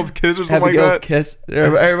 Abigail's kiss or something Abigail's like that. kiss.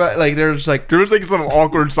 Everybody like they're just like There was like some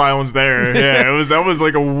awkward silence there. Yeah, that was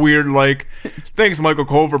like a weird like. Thanks, Michael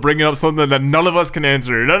Cole, for bringing up something that none of us can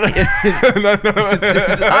answer. I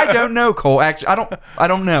don't know, Cole. Actually, I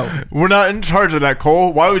don't know. We're not in charge of that,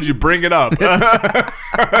 Cole. Why would you bring it up?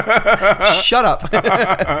 Shut up.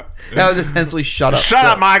 That was essentially shut up. Shut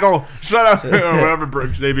up, Michael. Shut up. Or whatever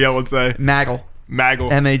JBL would say. Maggle. Maggle.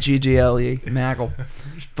 Maggle. Maggle.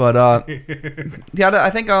 But yeah, I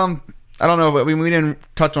think I don't know, but we didn't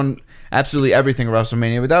touch on absolutely everything at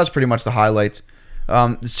WrestleMania, but that was pretty much the highlights.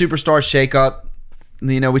 The superstar shakeup.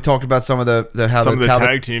 You know, we talked about some of the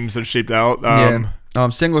tag teams that shaped out.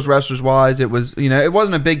 Singles wrestlers wise, it was, you know, it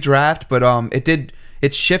wasn't a big draft, but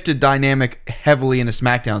it shifted dynamic heavily into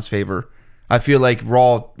SmackDown's favor. I feel like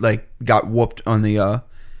Raw got whooped on the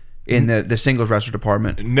in the singles wrestler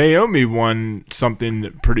department. Naomi won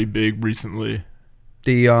something pretty big recently.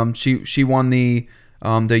 She won the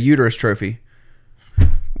uterus trophy.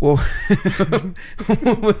 Well, that's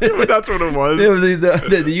what it was. It was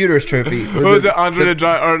the uterus trophy. The Andre the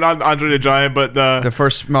Giant, or not Andre the Giant, but the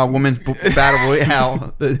first women's battle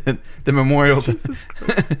royale, the memorial, the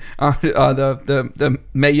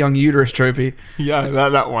Mae Young uterus trophy. Yeah,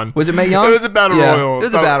 that one. Was it Mae Young? It was a battle royal. It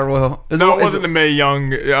was a battle royal. It wasn't the Mae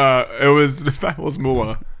Young. It was the Fabulous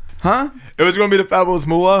Moolah. Huh? It was going to be the Fabulous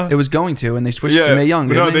Moolah. It was going to, and they switched it to Mae Young.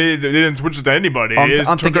 No, they didn't switch it to anybody. They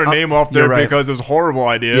just took her name off you're there right. because it was a horrible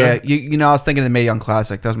idea. Yeah, you know, I was thinking of the Mae Young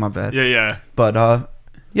Classic. That was my bad. Yeah. But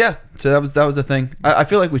yeah. So that was the thing. I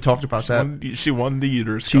feel like we talked about that. She won the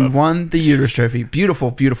uterus. She won the uterus trophy.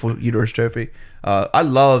 Beautiful, beautiful uterus trophy. I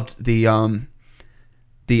loved the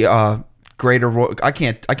greater. I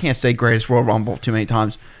can't say greatest Royal Rumble too many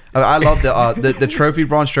times. I love the trophy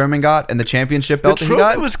Braun Strowman got and the championship belt The that he got.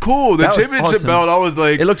 trophy was cool. The championship awesome. belt, I was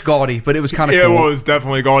like, it looked gaudy, but it was kind of cool. Yeah, it was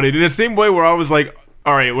definitely gaudy. In the same way where I was like,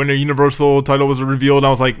 all right, when the Universal title was revealed, I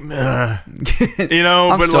was like, meh. You know,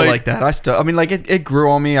 I'm but still like that. I mean, like it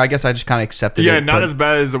grew on me. I guess I just kind of accepted it. Yeah, not as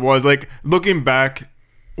bad as it was. Like looking back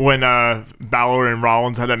when Balor and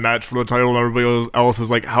Rollins had that match for the title, and everybody else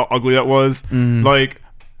was like, how ugly that was. Like.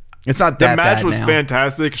 It's not that bad. The match bad was now.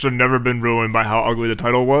 Fantastic. Should have never been ruined by how ugly the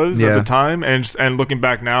title was at the time. And looking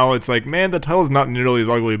back now, it's like, man, the title's not nearly as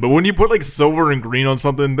ugly. But when you put like silver and green on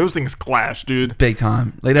something, those things clash, dude. Big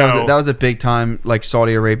time. Like that was a big time like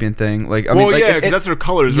Saudi Arabian thing. Like I mean, yeah, because that's their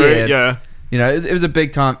colors, right? Yeah. You know, it was a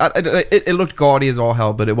big time. It looked gaudy as all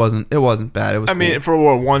hell, but it wasn't bad. It was. I mean, for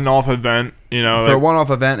a one-off event, you know, for a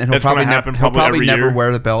one-off event, and he'll probably never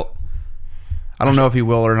wear the belt. I don't know if he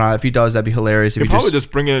will or not. If he does, that'd be hilarious. If he'll probably just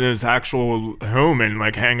bring it in his actual home and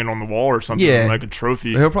like hang it on the wall or something, like a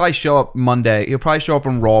trophy. He'll probably show up Monday. He'll probably show up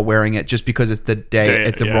on Raw wearing it just because it's the day.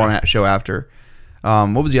 It's the Raw show after.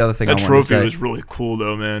 What was the other thing? That trophy was really cool,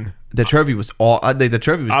 though, man. The trophy was all. The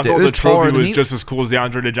trophy was. I thought the trophy was just as cool as the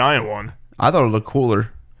Andre the Giant one. I thought it looked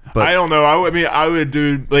cooler. But I don't know. I would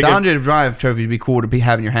do like the Andre the Giant trophy would be cool to be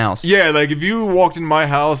having in your house. Yeah, like if you walked in my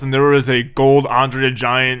house and there was a gold Andre the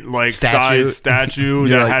Giant like size statue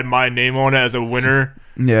that had my name on it as a winner.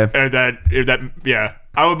 Yeah.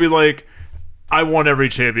 I would be like, I won every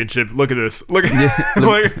championship. Look at this. Look at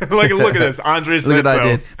look at this. Andre said look at that so.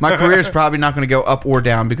 I did. My career is probably not going to go up or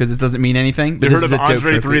down because it doesn't mean anything. But you heard of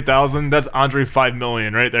Andre 3000? That's Andre 5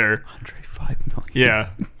 million right there. Andre 5 million. Yeah,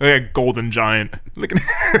 like a golden giant. Look at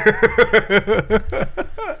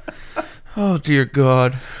Oh dear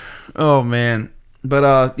God. Oh man.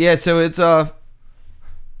 But yeah, so it's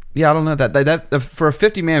yeah, I don't know that for a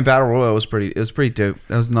 50-man battle royal it was pretty dope.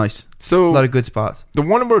 That was nice. So A lot of good spots. the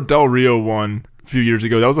one where Del Rio won a few years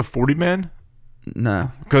ago, that was a 40-man.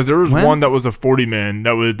 No. Because there was When? one that was a 40-man.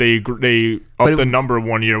 That was they upped the number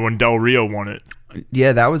one year when Del Rio won it.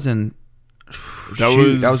 Yeah, that was in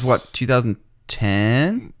that was what,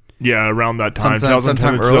 2010? Yeah, around that time, Sometime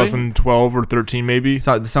 2010 to early? 2012 or 13 maybe.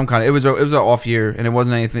 So some kind of it was an off year, and it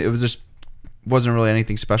wasn't anything. It was just wasn't really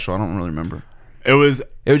anything special. I don't really remember. It was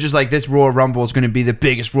just like this Royal Rumble is going to be the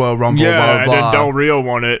biggest Royal Rumble. yeah, blah, and blah, then blah. Del Rio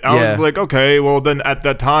won it. I Yeah. was like, okay, well then at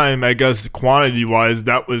that time, I guess quantity wise,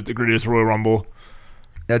 that was the greatest Royal Rumble.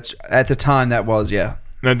 That's at the time that was yeah.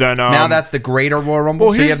 And then Now that's the greater Royal Rumble.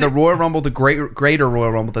 well, So you here's have the Royal Rumble, the greater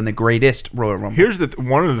Royal Rumble, than the greatest Royal Rumble. here's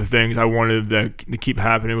one of the things I wanted to keep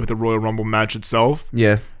happening with the Royal Rumble match itself.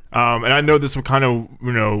 Yeah. And I know this will kind of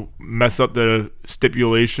mess up the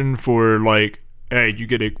stipulation for like, hey, you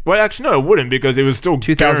get a. Well, actually, no, it wouldn't because it was still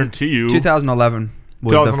 2000 guarantee you 2011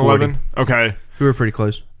 was 2011. the 40. Okay. We were pretty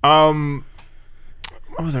close.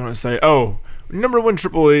 What was I going to say? Oh, remember when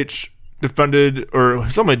Triple H defended, or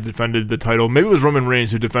somebody defended the title? Maybe it was Roman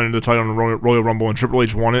Reigns who defended the title in the Royal Rumble, and Triple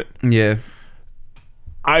H won it. Yeah.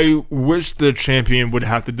 I wish the champion would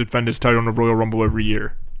have to defend his title in the Royal Rumble every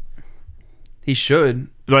year. He should.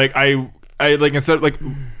 Like I like instead like.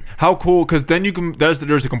 How cool? Because then you can. There's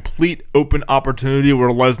a complete open opportunity where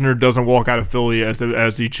Lesnar doesn't walk out of Philly as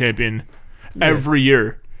the champion every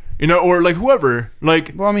year, or like whoever.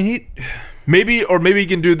 Like Well, I mean, maybe he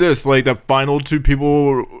can do this. Like the final two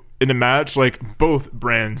people in the match, like both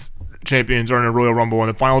brands champions are in a Royal Rumble,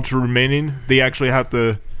 and the final two remaining, they actually have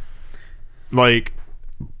to like.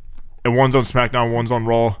 And one's on SmackDown, one's on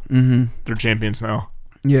Raw. Mm-hmm. They're champions now.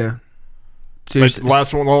 yeah. So Like the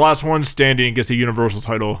last one standing gets the Universal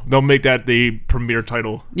title. They'll make that the premier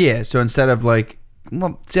title. yeah. So instead of like,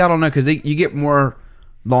 well, see, I don't know, because you get more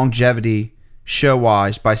longevity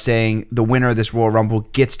show-wise by saying the winner of this Royal Rumble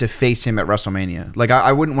gets to face him at WrestleMania. Like,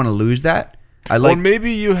 I wouldn't want to lose that. Or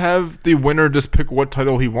maybe you have the winner just pick what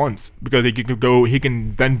title he wants because he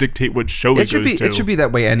can then dictate what show he goes to. It should be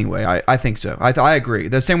that way anyway. I think so. I agree.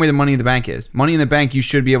 The same way the Money in the Bank is. Money in the Bank, you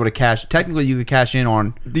should be able to cash. Technically, you could cash in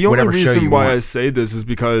on The only whatever show reason you why I want. say this is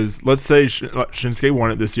because let's say Shinsuke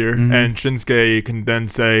won it this year, and Shinsuke can then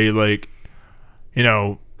say like,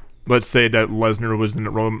 let's say that Lesnar was in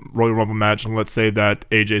the Royal Rumble match, and let's say that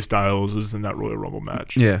AJ Styles was in that Royal Rumble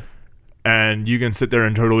match. Yeah. And you can sit there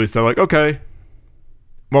and totally say like, okay,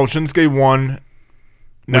 well, Shinsuke won.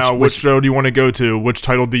 Now, which show do you want to go to? Which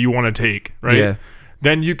title do you want to take? Right? Yeah.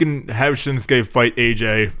 Then you can have Shinsuke fight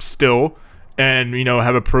AJ still, and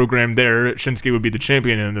have a program there. Shinsuke would be the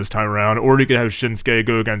champion in this time around, or you could have Shinsuke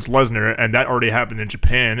go against Lesnar, and that already happened in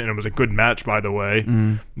Japan, and it was a good match, by the way.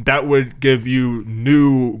 That would give you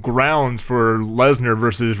new grounds for Lesnar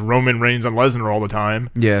versus Roman Reigns and Lesnar all the time.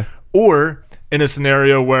 Yeah. Or in a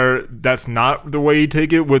scenario where that's not the way you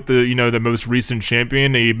take it with the the most recent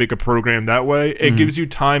champion, and you make a program that way, it gives you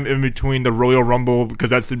time in between the Royal Rumble,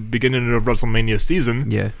 because that's the beginning of WrestleMania season,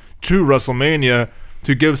 to WrestleMania,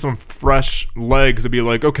 to give some fresh legs to be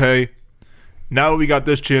like, okay, now we got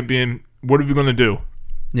this champion, what are we going to do?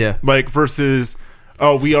 Yeah. Like versus,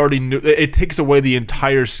 oh, we already knew. It takes away the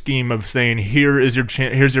entire scheme of saying, here's your match,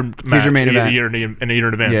 Here's your main event. a year in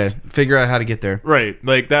advance. Yeah. Figure out how to get there. Right,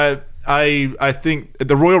 like that. I think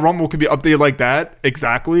the Royal Rumble could be updated like that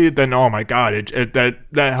exactly. Then oh my god,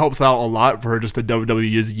 that helps out a lot for just the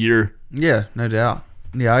WWE's year. Yeah, no doubt.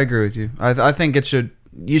 Yeah, I agree with you. I think it should.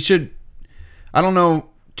 You should. I don't know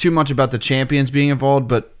too much about the champions being involved,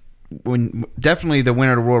 but definitely the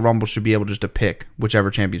winner of the Royal Rumble should be able just to pick whichever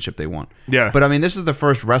championship they want. Yeah. But I mean, this is the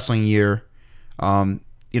first wrestling year,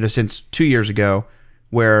 since 2 years ago,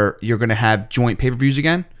 where you're going to have joint pay-per-views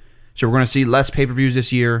again. So we're going to see less pay-per-views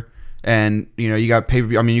this year. And you got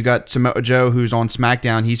pay-per-view. I mean, you got Samoa Joe, who's on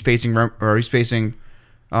SmackDown. He's facing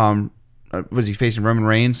was he facing Roman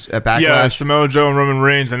Reigns at Backlash? Yeah, Samoa Joe and Roman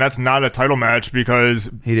Reigns, and that's not a title match because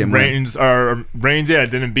He didn't Reigns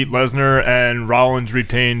didn't beat Lesnar, and Rollins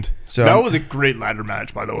retained. So that was a great ladder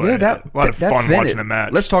match, by the way. Yeah, a lot of fun watching the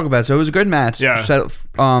match. Let's talk about it. So it was a good match. Yeah. So,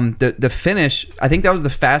 the finish, I think that was the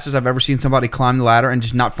fastest I've ever seen somebody climb the ladder and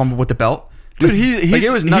just not fumble with the belt. Dude, he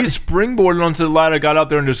nuts. springboarded onto the ladder, got out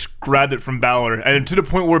there, and just grabbed it from Balor, and to the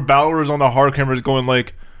point where Balor was on the hard cameras going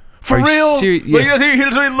like, For Are you real? serious? Like, Yeah.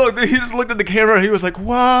 he just looked at the camera and he was like, what?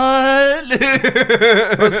 Well,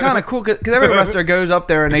 it's kind of cool because every wrestler goes up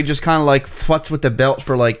there and they just kind of like futz with the belt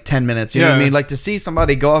for like 10 minutes. You know what I Yeah. mean? Like to see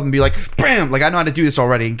somebody go up and be like, bam, like I know how to do this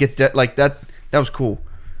already, and gets that like that. That was cool.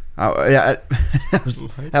 That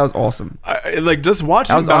was awesome. Like just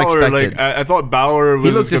watching That was Balor, unexpected. like I thought Balor was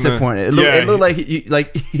He looked gonna, disappointed. It looked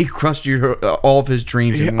like he crushed all of his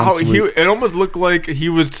dreams in one swoop. it almost looked like he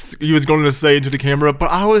was going to say to the camera,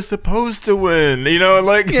 but I was supposed to win, you know,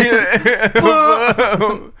 like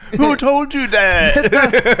who told you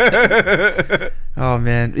that? Oh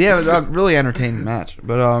man, yeah, it was a really entertaining match.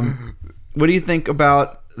 But what do you think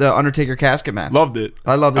about the Undertaker casket match? Loved it.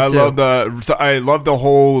 I loved it too. I loved the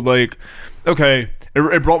whole like. Okay,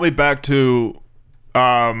 it brought me back to,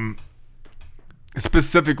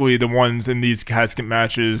 specifically the ones in these casket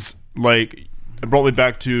matches. Like it brought me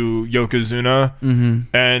back to Yokozuna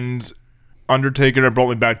and Undertaker. It brought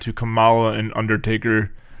me back to Kamala and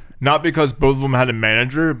Undertaker. Not because both of them had a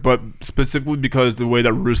manager, but specifically because the way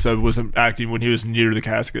that Rusev was acting when he was near the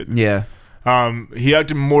casket. Yeah. He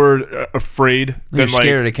acted more afraid than was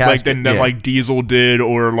scared of the casket, than yeah. like Diesel did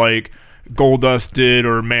or like Goldust did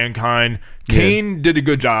or Mankind. Kane did a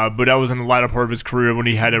good job, but that was in the latter part of his career when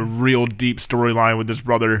he had a real deep storyline with his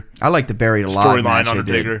brother. I like the Buried Alive match Storyline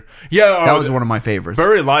they did. Undertaker. Yeah, That was one of my favorites.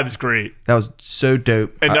 Buried Alive is great, That was so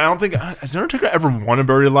dope. and I don't think has Undertaker ever won a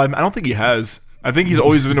Buried Alive. I don't think he has. I think he's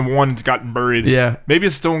always been the one that's gotten buried. Yeah. Maybe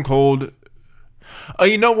it's Stone Cold.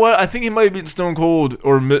 You know what? I think he might have been Stone Cold,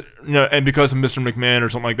 or and because of Mr. McMahon or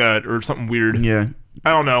something like that, or something weird. Yeah. I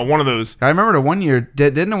don't know. One of those. I remember the one year.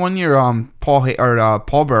 Didn't the one year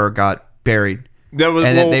Paul Bearer got buried, That was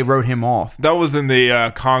and then they wrote him off. that was in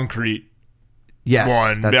the concrete Yes,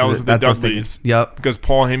 one. that's That what- was the that's what I was thinking. Dudleys. Yep. Because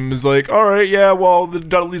Paul Heyman was like, all right, yeah, well, the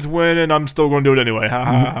Dudleys win, and I'm still going to do it anyway. Ha,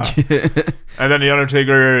 ha, ha. And then the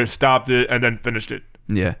Undertaker stopped it and then finished it.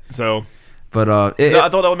 Yeah, So but I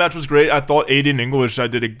thought that match was great. I thought Aiden English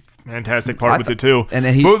did a fantastic part with it too.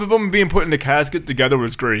 and both of them being put in the casket together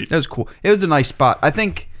was great. that was cool. It was a nice spot. I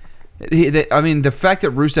think. The fact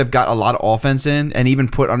that Rusev got a lot of offense in and even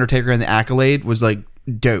put Undertaker in the accolade was like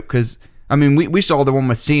dope. Because we saw the one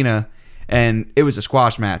with Cena, and it was a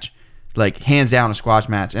squash match, like hands down a squash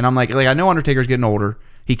match. And I'm like I know Undertaker's getting older.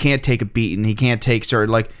 He can't take a beating. He can't take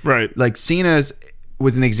certain Right. Like Cena's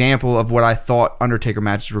was an example of what I thought Undertaker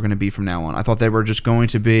matches were going to be from now on. I thought they were just going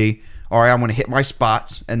to be, all right, I'm going to hit my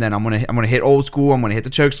spots, and then I'm going to hit old school. I'm going to hit the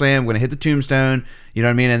choke slam. I'm going to hit the tombstone. You know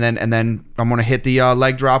what I mean? And then I'm going to hit the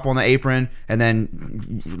leg drop on the apron, and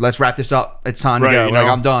then let's wrap this up. It's time to Right, go. you Like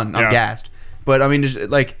know? I'm done. I'm Yeah. gassed. But just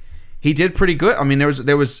like he did pretty good.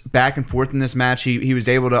 There was back and forth in this match. He was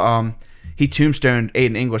able to he tombstoned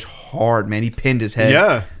Aiden English hard, man. He pinned his head.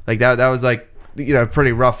 Yeah. Like that was like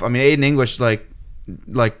pretty rough. Aiden English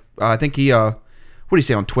I think he what do you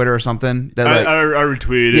say on Twitter or something? That, I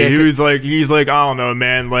retweeted. Yeah, He's like, I don't know,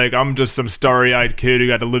 man. Like, I'm just some starry-eyed kid who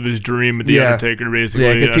got to live his dream with the Undertaker, basically.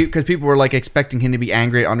 Yeah, because people were like expecting him to be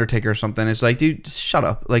angry at Undertaker or something. It's like, dude, just shut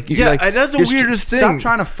up. Like, and that's the just weirdest thing. Stop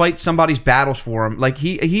trying to fight somebody's battles for him. Like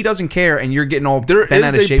he doesn't care, and you're getting all There bent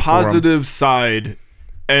out of is a shape for him. positive side,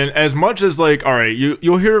 and as much as like, all right,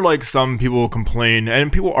 you'll hear like some people complain,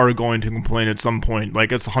 and people are going to complain at some point.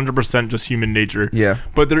 Like it's 100% just human nature. Yeah.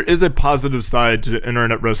 But there is a positive side to the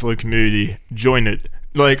internet wrestling community. Join it.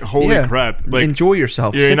 Like holy crap! Like enjoy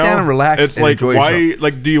yourself. you Sit know? down and relax. It's and like enjoy why? yourself.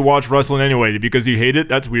 Like, do you watch wrestling anyway? Because you hate it?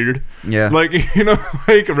 That's weird. Yeah. Like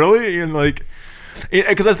like really, and like,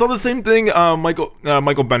 because I saw the same thing.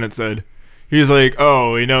 Michael Bennett said. He's like,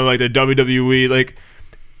 oh, like the WWE, like.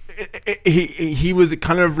 He was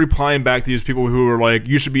kind of replying back to these people who were like,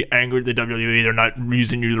 you should be angry at the WWE, they're not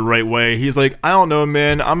using you the right way. He's like, I don't know,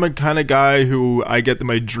 man. I'm a kind of guy who I get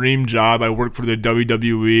my dream job. I work for the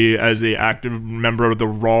WWE as a active member of the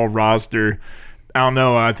Raw roster. I don't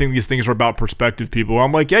know. I think these things are about perspective, people.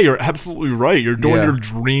 I'm like, yeah, you're absolutely right. You're doing your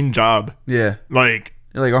dream job. Yeah. Like,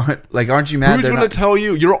 aren't you mad? who's going to tell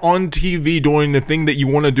you you're on TV doing the thing that you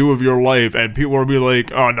want to do with your life, and people will be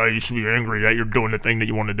like, oh, no, you should be angry that you're doing the thing that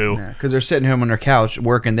you want to do. Because they're sitting home on their couch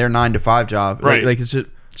working their 9-to-5 job. Right. Like it's just,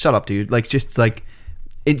 shut up, dude. Just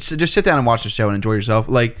sit down and watch the show and enjoy yourself.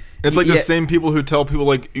 Like it's like the same people who tell people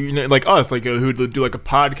like like us, like who do like a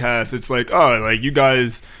podcast. It's like, oh, like you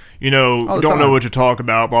guys, don't know what to talk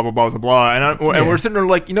about, blah blah blah blah blah. And we're sitting there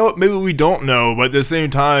like, what? Maybe we don't know, but at the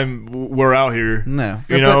same time, we're out here. No,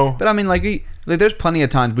 but there's plenty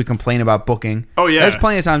of times we complain about booking. Oh yeah, there's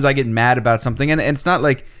plenty of times I get mad about something, and it's not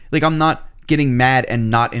like I'm not getting mad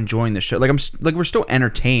and not enjoying the show. Like we're still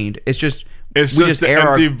entertained. It's just It's we just just the air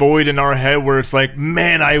empty our void in our head where it's like,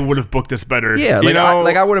 man, I would have booked this better. yeah, you like know,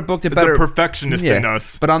 I would have booked it it's better. the perfectionist in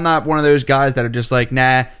us. But I'm not one of those guys that are just like,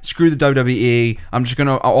 nah, screw the WWE.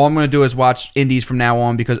 All I'm gonna do is watch indies from now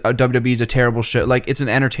on because WWE is a terrible show. Like, it's an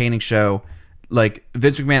entertaining show. Like,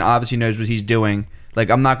 Vince McMahon obviously knows what he's doing. Like,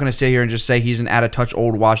 I'm not gonna sit here and just say he's an out of touch,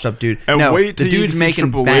 old, washed up dude. And no, wait till the dude's you see making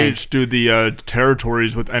Triple bank. H do the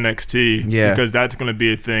territories with NXT. Yeah. Because that's going to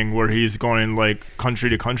be a thing where he's going like country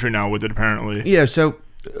to country now with it, apparently. Yeah, so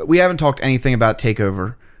we haven't talked anything about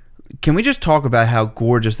TakeOver. Can we just talk about how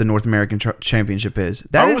gorgeous the North American Championship is?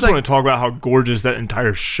 I always want to talk about how gorgeous that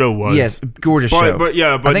entire show was. Yes, gorgeous show. But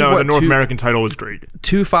I think no, what, the North American title was great.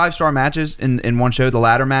 2 5-star matches in one show, the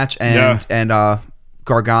ladder match and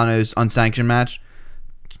Gargano's unsanctioned match.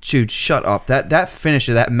 Dude, shut up. That finish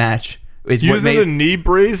of that match is what Using made the knee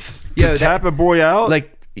brace to tap a boy out.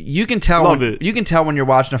 like you can tell Love it. You can tell when you're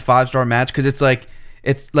watching a 5-star match because it's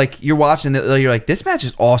like you're watching it, you're like, this match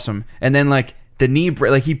is awesome, and then like the knee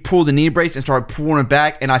like he pulled the kney brace and started pulling it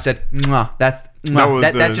back, and I said, mwah, that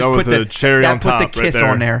just put the cherry on top. Put the kiss right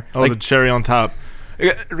on there. That was a cherry on top.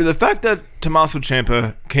 The fact that Tommaso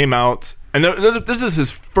Ciampa came out, and this is his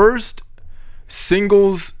first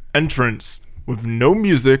singles entrance with no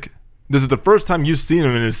music. This is the first time you've seen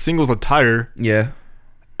him in his singles attire. Yeah.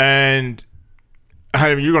 And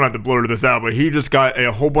I mean, you're gonna have to blur this out, but he just got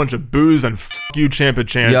a whole bunch of boos and "F you, Ciampa"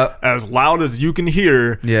 chants as loud as you can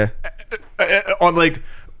hear. Yeah. On like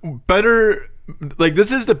better, like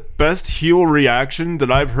this is the best heel reaction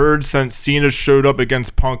that I've heard since Cena showed up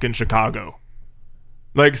against Punk in Chicago.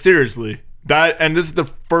 Like, seriously, and this is the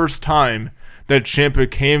first time that Ciampa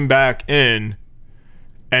came back in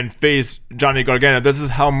and faced Johnny Gargano. This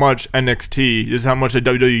is how much NXT, this is how much the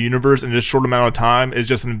WWE Universe in this short amount of time is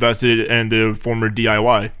just invested in the former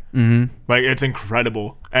DIY. Mm-hmm. Like, it's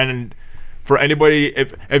incredible. And for anybody,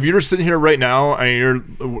 if you're sitting here right now and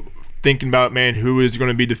you're thinking about, man, who is going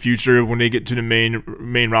to be the future when they get to the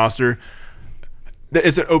main roster,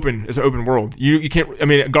 it's an open world. You can't. I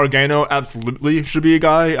mean, Gargano absolutely should be a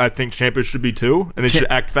guy. I think Ciampa should be too, and they should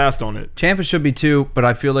act fast on it. Ciampa should be too, but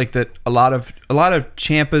I feel like that a lot of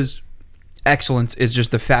Ciampa's excellence is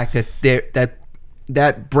just the fact that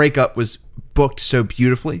that breakup was booked so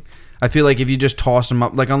beautifully. I feel like if you just toss him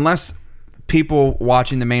up, like unless people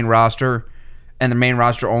watching the main roster and the main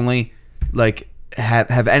roster only like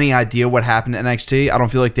have any idea what happened at NXT, I don't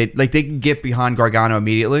feel like they can get behind Gargano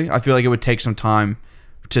immediately. I feel like it would take some time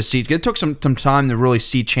to see. It took some time to really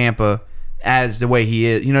see Ciampa as the way he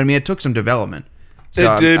is. You know what I mean? It took some development.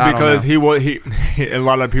 So it did I don't because know. he a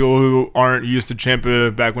lot of people who aren't used to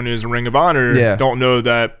Ciampa back when he was in Ring of Honor don't know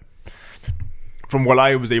that. From what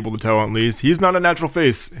I was able to tell, at least, he's not a natural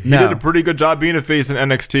face. He did a pretty good job being a face in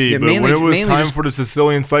NXT, but when it was time for the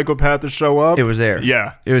Sicilian Psychopath to show up, it was there.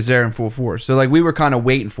 Yeah, it was there in full force. So like we were kind of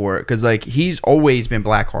waiting for it because like he's always been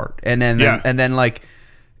Blackheart, and then like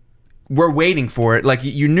we're waiting for it. Like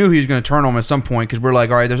you knew he was going to turn on him at some point because we're like,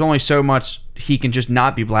 all right, there's only so much he can just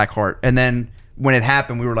not be Blackheart. And then when it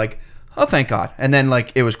happened, we were like, oh, thank God. And then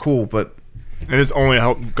like it was cool, but. And it's only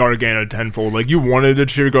helped Gargano tenfold. Like you wanted to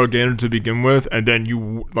cheer Gargano to begin with, and then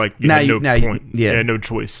you had no point. You had no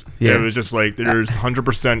choice. Yeah, it was just like there's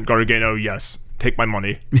 100% Gargano. Yes, take my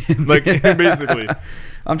money. Like basically.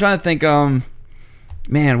 I'm trying to think.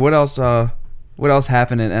 Man, what else? What else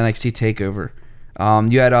happened in NXT Takeover?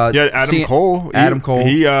 You had Adam Cole. Adam Cole.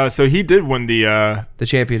 He did win the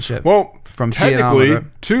championship. Well, from technically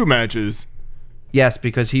 2 matches. Yes,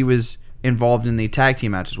 because he was involved in the tag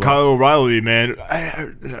team match as well. Kyle O'Reilly, man,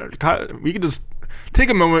 we can just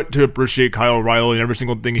take a moment to appreciate Kyle O'Reilly and every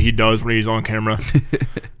single thing he does when he's on camera.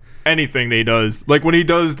 Anything that he does, like when he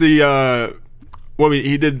does the what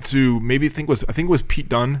he did to I think it was Pete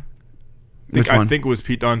Dunne. Which one? I think it was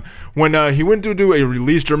Pete Dunne when he went to do a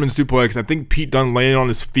release German suplex. I think Pete Dunne landed on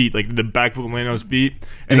his feet, like the back foot landed on his feet,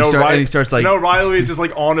 and he starts like, O'Reilly is just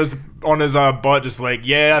like on his butt, just like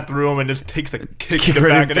through him, and just takes a kick in the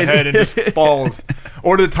back of the head and just falls.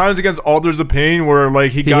 Or the times against Authors of Pain where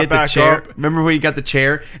like he got back up. Remember when he got the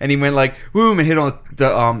chair and he went like boom and hit on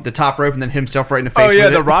the top rope and then hit himself right in the face. Oh yeah,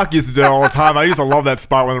 The Rock used to do it all the time. I used to love that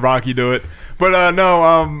spot when The Rock do it. But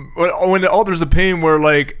when the Authors of Pain where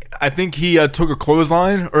like I think he took a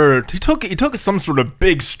clothesline or he took some sort of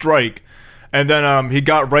big strike. And then he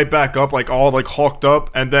got right back up, like all like hulked up,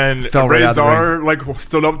 and then Razor like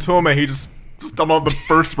stood up to him, and he just stumbled on the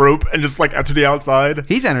first rope and just like to the outside.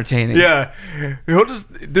 He's entertaining. Yeah, he'll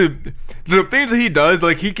just the things that he does,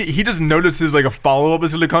 like he just notices like a follow up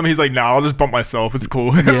is gonna come. He's like, nah, I'll just bump myself. It's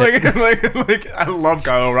cool. Yeah. like I love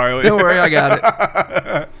Kyle O'Reilly. Don't worry, I got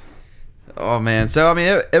it. Oh man, so I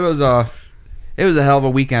mean, it was a hell of a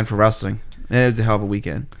weekend for wrestling. It was a hell of a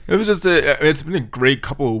weekend. It was just it's been a great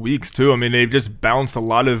couple of weeks too. I mean, they've just bounced a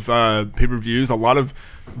lot of pay-per-views, a lot of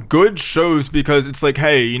good shows, because it's like,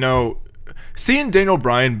 hey, you know, seeing Daniel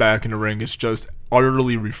Bryan back in the ring is just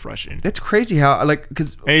utterly refreshing. It's crazy how, like,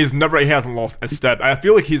 because... And he hasn't lost a step. I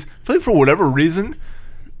feel like for whatever reason,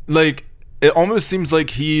 like, it almost seems like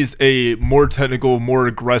he's a more technical, more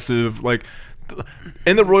aggressive, like,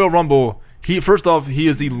 in the Royal Rumble... First off, he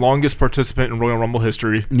is the longest participant in Royal Rumble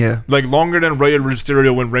history. Yeah. Like, longer than Rey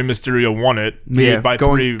Mysterio when Rey Mysterio won it. Yeah, by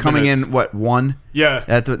coming minutes. in, what, 1? Yeah.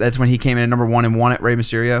 That's when he came in at number 1 and won it, Rey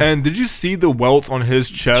Mysterio. And did you see the welts on his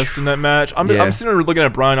chest in that match? I'm sitting there looking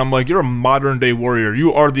at Brian, I'm like, you're a modern-day warrior.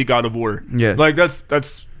 You are the God of War. Yeah. Like,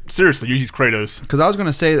 that's seriously, he's Kratos. Because I was going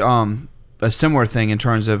to say a similar thing in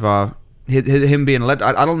terms of him being...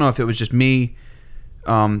 I don't know if it was just me,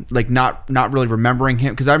 like, not really remembering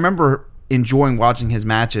him. Because I remember... enjoying watching his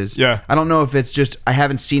matches. Yeah. I don't know if it's just I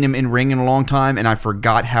haven't seen him in ring in a long time and I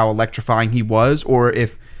forgot how electrifying he was, or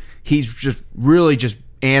if he's just really just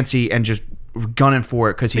antsy and just gunning for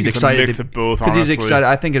it because he's excited. It's a mix of both, because he's honestly. excited.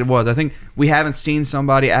 I think it was. I think we haven't seen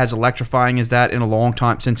somebody as electrifying as that in a long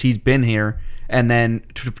time since he's been here. And then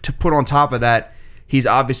to put on top of that, he's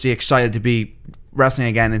obviously excited to be wrestling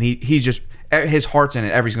again, and he's just his heart's in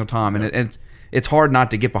it every single time, and it's hard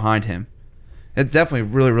not to get behind him. It's definitely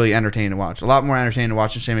really, really entertaining to watch. A lot more entertaining to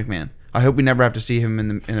watch than Shane McMahon. I hope we never have to see him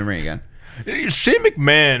in the ring again. Shane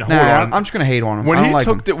McMahon, hold on. I'm just gonna hate on him.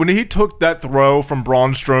 When he took that throw from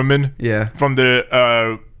Braun Strowman, from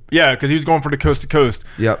the because he was going for the coast to coast.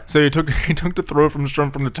 Yep. So he took the throw from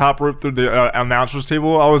Strowman from the top rope through the announcers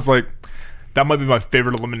table. I was like, that might be my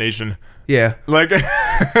favorite elimination. Yeah. Like,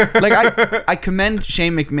 I commend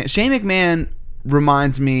Shane McMahon. Shane McMahon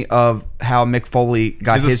reminds me of how Mick Foley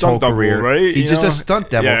got his whole career. Devil, right? He's just a stunt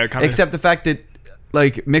devil. Yeah, except the fact that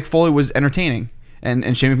like Mick Foley was entertaining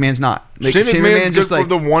and Shane McMahon's not. Like, Shane McMahon's just good for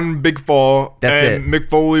the one big fall. That's and it. Mick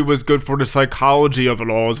Foley was good for the psychology of it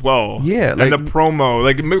all as well. Yeah, and the promo.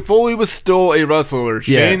 Like, Mick Foley was still a wrestler.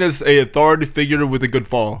 Shane is a authority figure with a good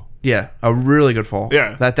fall. Yeah, a really good fall.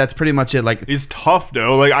 Yeah. That's pretty much it. Like, he's tough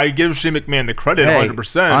though. Like, I give Shane McMahon the credit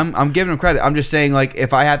 100%. I'm giving him credit. I'm just saying, like,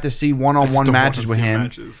 if I have to see one-on-one matches with him,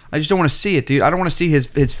 I just don't want to see it, dude. I don't want to see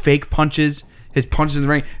his fake punches, his punches in the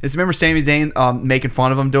ring. Just remember Sami Zayn making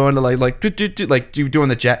fun of him doing the like doing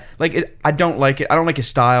the jet. Like, I don't like it. I don't like his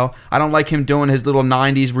style. I don't like him doing his little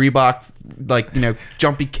 90s Reebok, like, you know,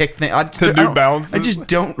 jumpy kick thing. I just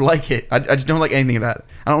don't like it. I just don't like anything about it.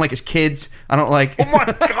 I don't like his kids. I don't like. Oh my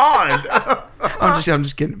god! I'm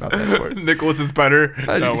just kidding about that part. Nicholas is better.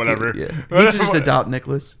 No, whatever. Yeah, he should just adopt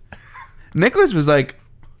Nicholas. Nicholas was like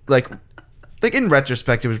in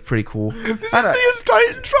retrospect, it was pretty cool. Did you see his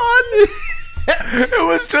Titantron? It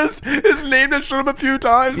was just his name that showed up a few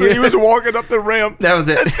times, and he was walking up the ramp. That was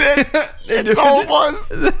it. That's it. That's all it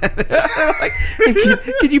was. Like, hey,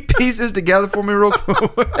 can you piece this together for me real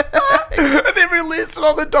quick? And they released it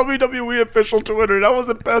on the WWE official Twitter. That was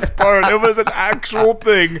the best part. It was an actual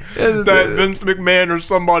thing that Vince McMahon or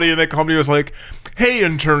somebody in the company was like, hey,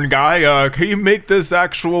 intern guy, can you make this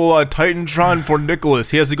actual Titantron for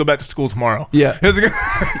Nicholas? He has to go back to school tomorrow. Yeah. It's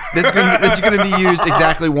going to be used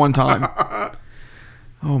exactly one time.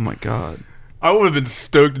 Oh, my God. I would have been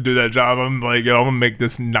stoked to do that job. I'm like, yo, I'm going to make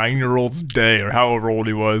this 9-year-old's day, or however old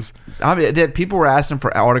he was. I mean, people were asking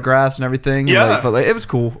for autographs and everything. Yeah. But it was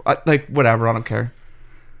cool. Whatever. I don't care.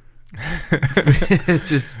 It's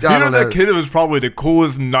just, I don't know. That kid was probably the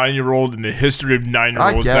coolest 9-year-old in the history of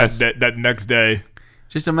 9-year-olds that next day.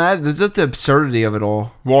 Just imagine, there's just the absurdity of it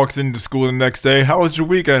all. Walks into school the next day. How was your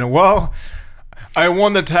weekend? Well, I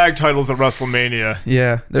won the tag titles at WrestleMania.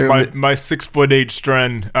 Yeah. My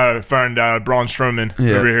 6'8" friend Braun Strowman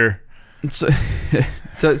over here.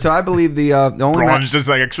 So I believe the only Braun's just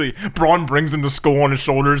like, actually, Braun brings him to school on his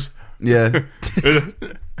shoulders. Yeah.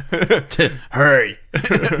 Hurry.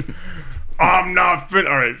 I'm not fit.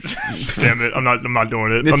 All right. Damn it. I'm not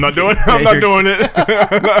doing it. I'm not doing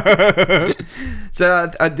it. So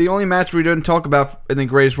the only match we didn't talk about in the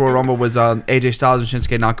Greatest Royal Rumble was AJ Styles and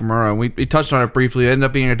Shinsuke Nakamura. We touched on it briefly. It ended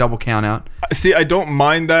up being a double count out. See, I don't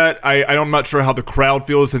mind that. I'm not sure how the crowd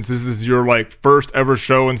feels since this is your like first ever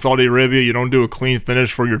show in Saudi Arabia. You don't do a clean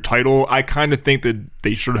finish for your title. I kind of think that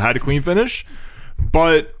they should have had a clean finish,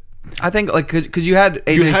 but I think like because you had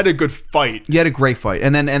a good fight. You had a great fight,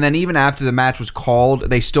 and then even after the match was called,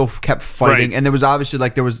 they still kept fighting, and there was obviously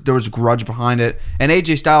like there was grudge behind it. And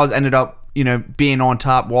AJ Styles ended up being on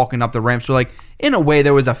top, walking up the ramp. So like in a way,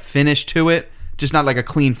 there was a finish to it, just not like a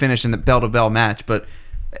clean finish in the bell to bell match. But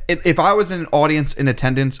if I was in an audience in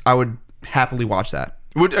attendance, I would happily watch that.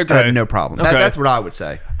 Okay. I have no problem. Okay. That's what I would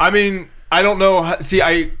say. I mean, I don't know. See,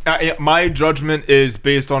 I my judgment is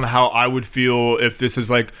based on how I would feel if this is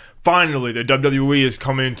like, finally, the WWE is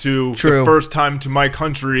coming to the first time to my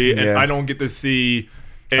country, and I don't get to see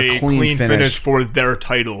a clean finish for their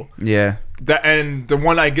title. Yeah. And the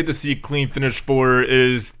one I get to see clean finish for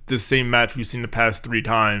is the same match we've seen the past 3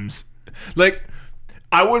 times. Like,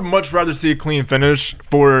 I would much rather see a clean finish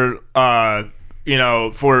for for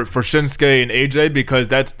Shinsuke and AJ, because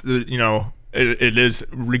that's it is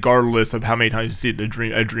regardless of how many times you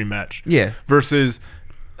see a dream match. Yeah. Versus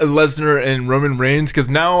Lesnar and Roman Reigns, because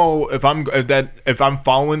now if I'm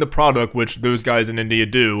following the product, which those guys in India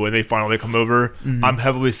do when they finally come over, I'm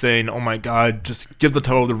heavily saying, oh my God, just give the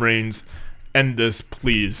title to Reigns, end this,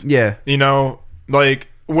 please. Yeah. Like,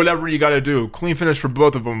 whatever you got to do, clean finish for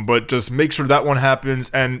both of them, but just make sure that one happens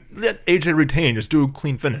and let AJ retain. Just do a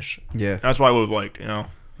clean finish. Yeah. That's what I would have liked,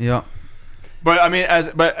 Yeah. But I mean,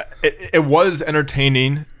 it was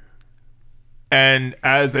entertaining, and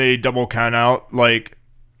as a double count out, like,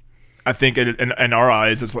 I think in our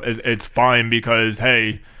eyes it's fine, because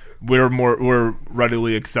hey, we're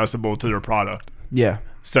readily accessible to their product. Yeah.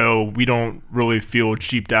 So we don't really feel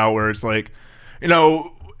cheaped out where it's like,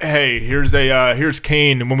 hey, here's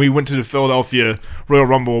Kane. And when we went to the Philadelphia Royal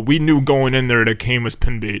Rumble, we knew going in there that Kane was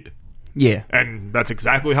pin bait. Yeah. And that's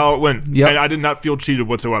exactly how it went. Yep. And I did not feel cheated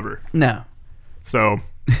whatsoever. No. So,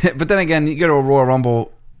 but then again, you go to a Royal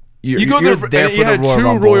Rumble. You go there for the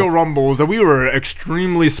Royal Royal Rumbles, and we were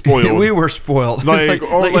extremely spoiled. We were spoiled.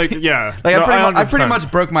 Yeah. I pretty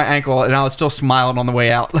much broke my ankle, and I was still smiling on the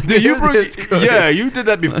way out. You did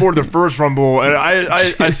that before the first Rumble, and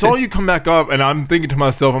I saw you come back up, and I'm thinking to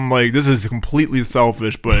myself, I'm like, this is completely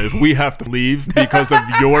selfish, but if we have to leave because of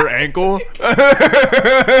your ankle,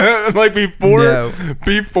 like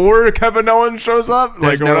before Kevin Owens shows up,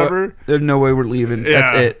 whatever. There's no way we're leaving. Yeah.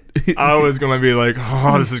 That's it. I was gonna be like,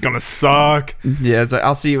 oh, this is gonna suck. Yeah, it's like,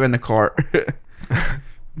 I'll see you in the car.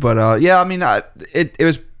 But yeah, I mean, it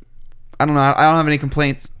was. I don't know. I don't have any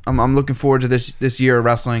complaints. I'm looking forward to this year of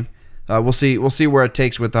wrestling. We'll see where it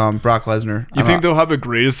takes with Brock Lesnar. You think they'll have a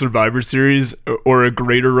greatest Survivor Series or a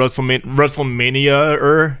greater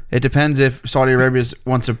WrestleMania? It depends if Saudi Arabia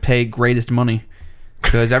wants to pay greatest money,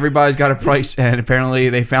 because everybody's got a price, and apparently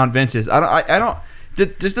they found Vince's. I don't.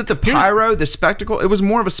 Just that the pyro, the spectacle, it was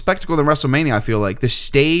more of a spectacle than WrestleMania, I feel like. The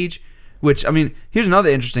stage, which, I mean, here's another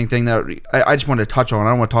interesting thing that I just wanted to touch on. I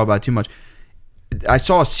don't want to talk about it too much. I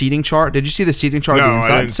saw a seating chart. Did you see the seating chart? No, on the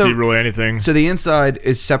inside? I didn't see really anything. So the inside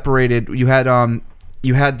is separated. You had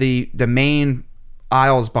the main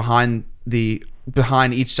aisles behind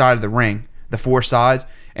each side of the ring, the 4 sides,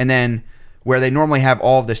 and then where they normally have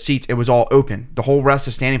all of the seats, it was all open. The whole rest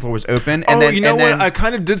of the standing floor was open. And what? I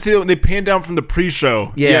kind of did see that when they panned down from the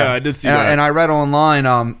pre-show. Yeah, I did see that. And I read online,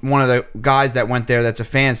 one of the guys that went there that's a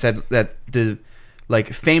fan said that the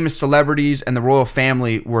famous celebrities and the royal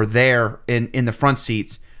family were there in the front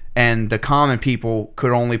seats, and the common people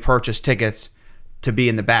could only purchase tickets to be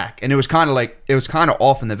in the back. And it was kind of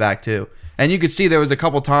off in the back too. And you could see there was a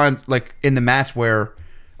couple times in the match where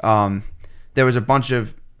there was a bunch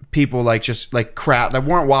of people crowd that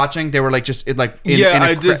weren't watching. They were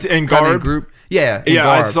in garb group. Yeah,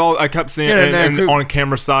 garb. I kept seeing it on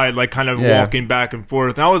camera side, walking back and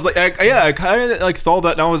forth. And I was like, I kind of saw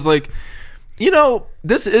that, and I was like,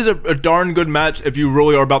 this is a darn good match if you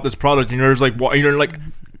really are about this product. And you're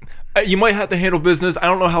you might have to handle business. I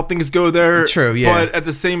don't know how things go there. True, yeah. But at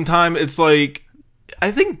the same time, it's like, I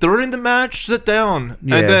think during the match, sit down,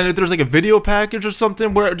 and then if there's a video package or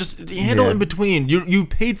something where just handle in between. You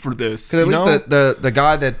paid for this. Because at least the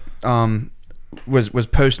guy that was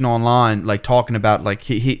posting online, talking about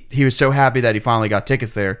he was so happy that he finally got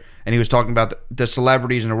tickets there, and he was talking about the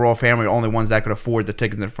celebrities and the royal family are the only ones that could afford the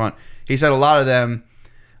tickets in the front. He said a lot of them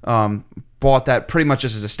bought that pretty much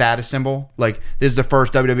just as a status symbol. This is the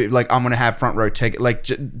first WWE, I'm gonna have front row ticket.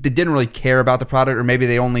 They didn't really care about the product, or maybe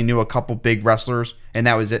they only knew a couple big wrestlers and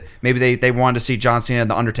that was it. Maybe they wanted to see John Cena and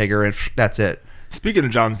The Undertaker, and that's it. Speaking of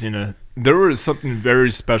John Cena, there was something very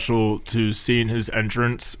special to seeing his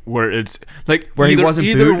entrance, where it's where he wasn't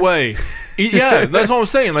either booed? Way. Yeah, that's what I'm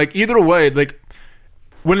saying. Either way,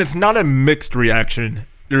 when it's not a mixed reaction,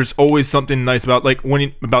 there's always something nice about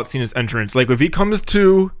about Cena's entrance. If he comes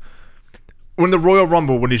to when the Royal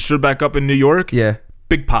Rumble, when he showed back up in New York, yeah,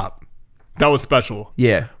 big pop. That was special.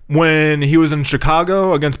 Yeah. When he was in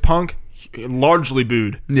Chicago against Punk, largely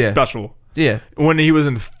booed. Yeah. Special. Yeah. When he was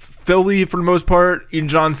in Philly, for the most part,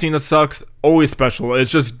 John Cena sucks. Always special.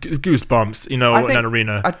 It's just goosebumps, in an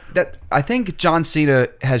arena. I think John Cena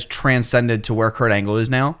has transcended to where Kurt Angle is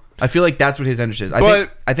now. I feel like that's what his interest is.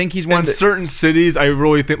 I think he's one in of the, certain cities, I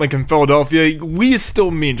really think, like in Philadelphia, we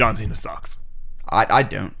still mean John Cena sucks. I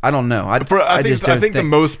don't know. I think the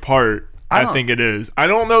most part, I think it is. I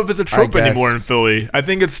don't know if it's a trope anymore in Philly. I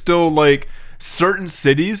think it's still like certain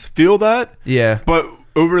cities feel that. Yeah. But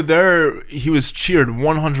over there, he was cheered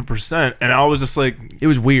 100%, and I was just like, it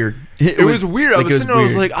was weird. It was weird. I was sitting there, I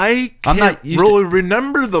was like, I can't really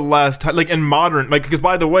remember the last time, like in modern, like, because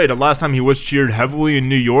by the way, the last time he was cheered heavily in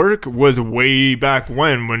New York was way back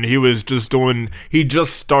when he was just he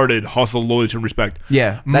just started Hustle, Loyalty, and Respect.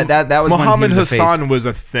 Yeah, that was Muhammad when he was Hassan was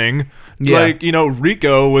a thing. Yeah. Like,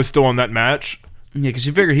 Rico was still in that match. Yeah, because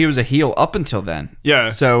you figured he was a heel up until then. Yeah.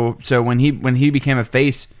 So when he became a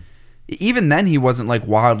face, even then he wasn't like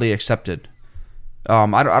wildly accepted.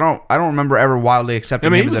 I don't remember ever wildly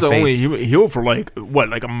accepting him as a face. He was only heel for like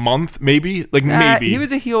a month, maybe. Maybe he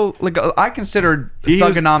was a heel. Like I considered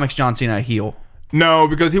Thugonomics John Cena a heel. No,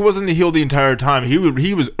 because he wasn't a heel the entire time.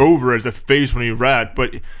 He was over as a face when he rat,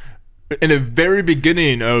 but in the very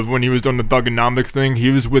beginning of when he was doing the Thugonomics thing, he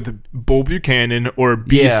was with Bull Buchanan or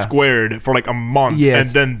B Squared for like a month, and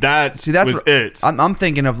then that's it. I'm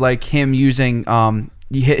thinking of like him using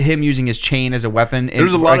his chain as a weapon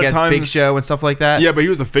There's a lot against of times, Big Show and stuff like that. Yeah, but he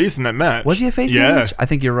was a face in that match. Was he a face in that match? I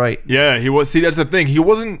think you're right. Yeah, he was. See, that's the thing. He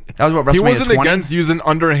wasn't. That was what WrestleMania 20? He wasn't against using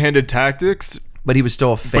underhanded tactics. But he was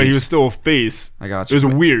still a face. But he was still a face. I got you. It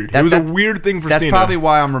was weird. It was a weird thing for Cena. That's probably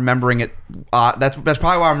why I'm remembering it. That's probably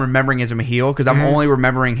why I'm remembering him as a heel, because I'm only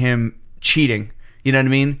remembering him cheating. You know what I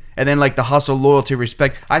mean? And then like the Hustle, Loyalty,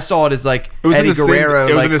 Respect. I saw it as like Eddie Guerrero.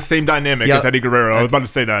 It was in the same dynamic as Eddie Guerrero. I was about to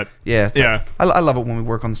say that. Yeah. So yeah. I love it when we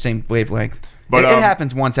work on the same wavelength. But, it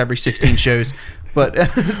happens once every 16 shows. But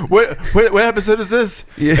what episode is this?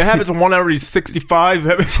 Yeah. It happens one every 65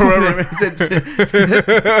 episodes.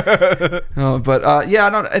 Yeah, I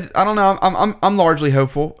don't know. I'm largely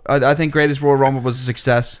hopeful. I think Greatest Royal Rumble was a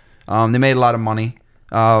success. They made a lot of money.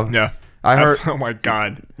 Yeah. I heard. Oh my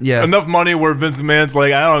god! Yeah, enough money where Vince McMahon's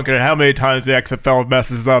like, I don't care how many times the XFL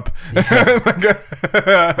messes up.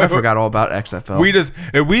 I forgot all about XFL.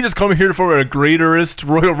 If we just come here for a Greaterest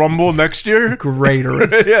Royal Rumble next year,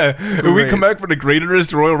 Greaterest, yeah. If we come back for the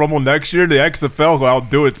Greaterest Royal Rumble next year, the XFL will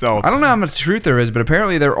outdo itself. I don't know how much truth there is, but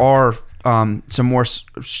apparently there are some more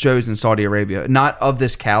shows in Saudi Arabia, not of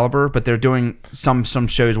this caliber, but they're doing some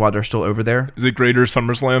shows while they're still over there. Is it Greater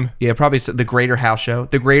SummerSlam? Yeah, probably the Greater House Show,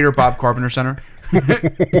 the Greater Bob Carpenter Center. No.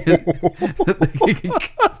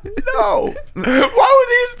 Why would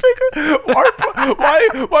these pick?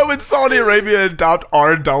 Why would Saudi Arabia adopt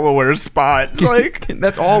our Delaware spot? Like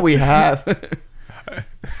that's all we have.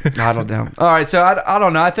 I don't know. All right, so I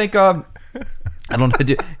don't know. I think I don't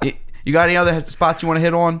know. You got any other spots you want to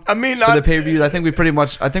hit on? I mean, for the pay-per-views, I think we pretty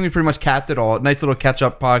much capped it all. Nice little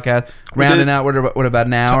catch-up podcast, rounding out what about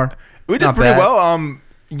an hour? We did pretty well.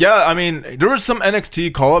 Yeah, I mean, there were some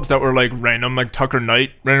NXT call-ups that were like random, like Tucker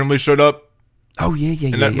Knight randomly showed up. Oh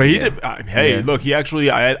yeah. But he did. Hey, look, he actually.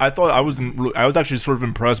 I thought I was actually sort of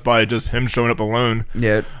impressed by just him showing up alone.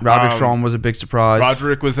 Yeah, Roderick Strong was a big surprise.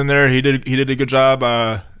 Roderick was in there. He did a good job.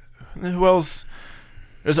 Who else?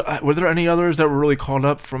 Were there any others that were really called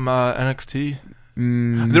up from NXT?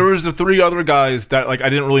 There was the three other guys that like I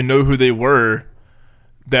didn't really know who they were.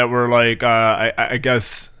 That were like I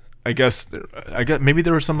guess maybe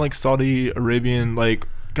there were some like Saudi Arabian like.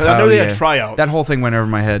 Cause I know they had tryouts. That whole thing went over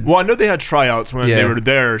my head. Well, I know they had tryouts when they were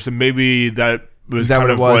there, so maybe that was kind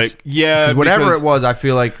of like whatever it was. I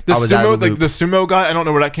feel like the I was sumo, out of the like the sumo guy. I don't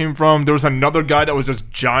know where that came from. There was another guy that was just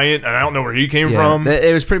giant, and I don't know where he came from.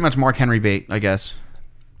 It was pretty much Mark Henry bait, I guess.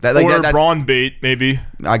 Braun bait, maybe.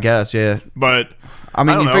 I guess, yeah. But I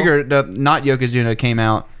mean, you figure not Yokozuna came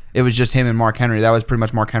out. It was just him and Mark Henry. That was pretty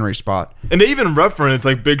much Mark Henry's spot. And they even referenced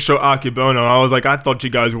like Big Show Akebono. I was like, I thought you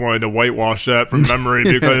guys wanted to whitewash that from memory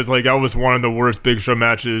because like that was one of the worst Big Show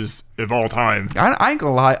matches of all time. I ain't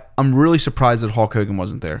gonna lie. I'm really surprised that Hulk Hogan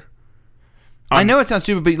wasn't there. I know it sounds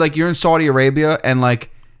stupid, but like you're in Saudi Arabia and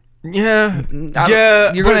like you're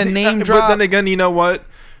gonna name drop. But then again, you know what?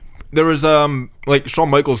 There was like Shawn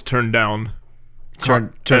Michaels turned down.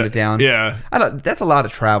 Turned it down. Yeah, that's a lot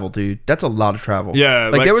of travel, dude. That's a lot of travel. Yeah,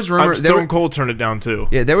 like there was rumors. Stone Cold turned it down too.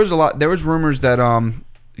 Yeah, there was a lot. There was rumors that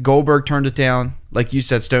Goldberg turned it down. Like you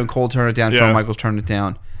said, Stone Cold turned it down. Shawn Michaels turned it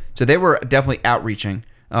down. So they were definitely outreaching.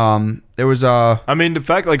 There was I mean, the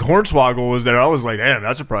fact like Hornswoggle was there, I was like, damn,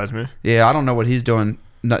 that surprised me. Yeah, I don't know what he's doing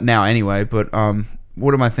now anyway. But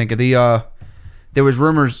what am I thinking? There was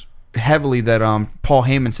rumors heavily that Paul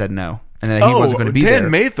Heyman said no and that he wasn't going to be there.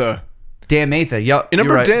 Dan Matha. Dan Matha. Yup. You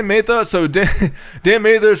remember you're right. Dan Matha? So Dan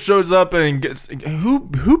Matha shows up and gets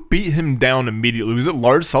who beat him down immediately? Was it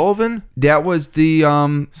Lars Sullivan? That was the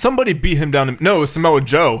Somebody beat him down. No, it was Samoa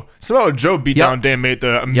Joe. Samoa Joe beat Yep. down Dan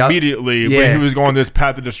Matha immediately Yeah. when he was going this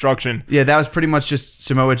path of destruction. Yeah, that was pretty much just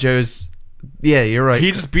Samoa Joe's. Yeah, you're right.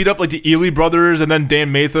 He just beat up like the Ely brothers and then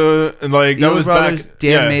Dan Matha and like that Ely was brothers, back.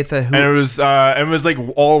 Dan Matha, who- and it was like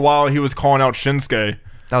all while he was calling out Shinsuke.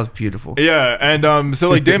 That was beautiful. Yeah, and so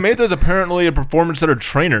like Dan Matha is apparently a performance center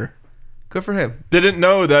trainer. Good for him. Didn't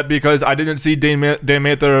know that because I didn't see Dan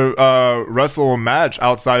Matha wrestle a match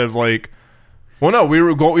outside of like. Well, no,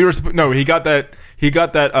 he got that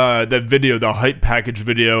video, the hype package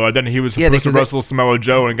video. Then he was supposed to wrestle Samoa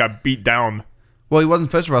Joe and got beat down. Well, he wasn't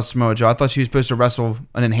supposed to wrestle Samoa Joe. I thought he was supposed to wrestle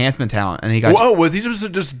an enhancement talent, and he got. Whoa, was he supposed to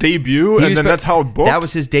just debut and then that's how it booked? That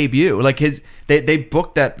was his debut. Like they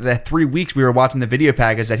booked that 3 weeks we were watching the video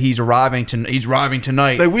package that he's arriving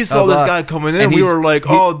tonight. Like we saw this guy coming in, and we were like,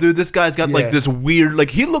 "Oh, dude, this guy's got like this weird." Like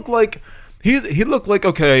he looked like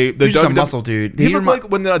okay. He's just a muscle dude. He looked like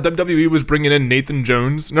when the WWE was bringing in Nathan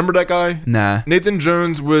Jones. Remember that guy? Nah. Nathan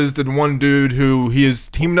Jones was the one dude who he is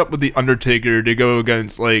teamed up with the Undertaker to go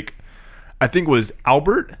against like, I think it was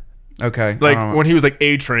Albert. Okay. Like when he was like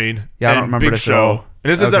A-Train. Yeah, I don't remember Big this at Show. all.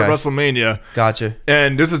 And this is at Okay. WrestleMania. Gotcha.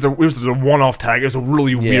 And this is a one-off tag. It was a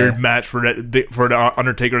really weird match for the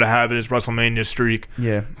Undertaker to have in his WrestleMania streak.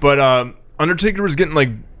 Yeah. But Undertaker was getting like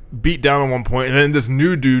beat down at one point, and then this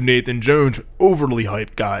new dude, Nathan Jones, overly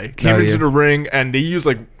hyped guy, came into the ring, and they used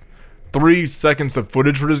like 3 seconds of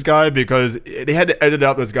footage for this guy because they had to edit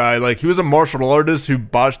out this guy. Like he was a martial artist who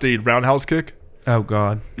botched a roundhouse kick. Oh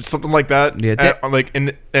God. Something like that. Yeah,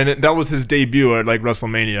 that was his debut at like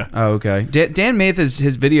WrestleMania. Oh, okay. Dan Matha's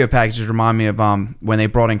his video packages remind me of when they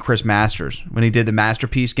brought in Chris Masters when he did the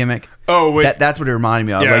masterpiece gimmick. Oh wait, that's what it reminded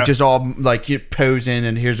me of. Yeah. Like just all like you posing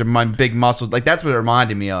and here's my big muscles. Like that's what it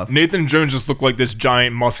reminded me of. Nathan Jones just looked like this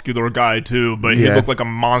giant muscular guy too, but he looked like a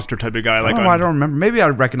monster type of guy. Like I don't remember. Maybe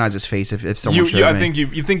I'd recognize his face if someone showed me. I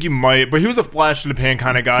think you might, but he was a flash in the pan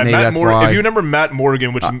kind of guy. Maybe that's why. If you remember Matt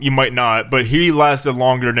Morgan, which you might not, but he lasted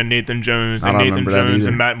longer than Nathan Jones, and Nathan Jones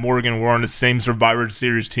and Matt Morgan were on the same Survivor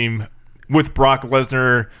Series team with Brock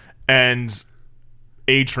Lesnar and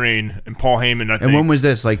A-Train and Paul Heyman. I think. And when was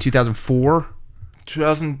this? Like 2004?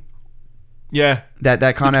 2000. Yeah,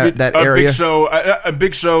 that kind of that area.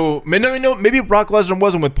 Big Show. No, maybe Brock Lesnar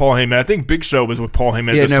wasn't with Paul Heyman. I think Big Show was with Paul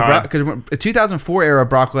Heyman at this time. Because 2004 era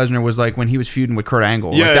Brock Lesnar was like when he was feuding with Kurt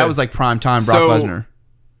Angle. Yeah, like that was like prime time Brock Lesnar.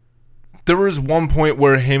 There was one point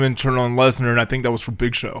where Heyman turned on Lesnar, and I think that was for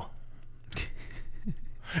Big Show.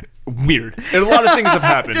 Weird. And a lot of things have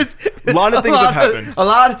happened. A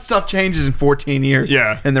lot of stuff changes in 14 years.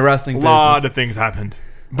 Yeah. In the wrestling business. A lot of things happened.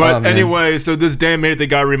 But anyway, so this Dan Matha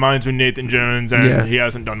guy reminds me of Nathan Jones, and he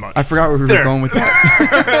hasn't done much. I forgot where we were going with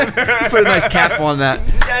that. Let's put a nice cap on that.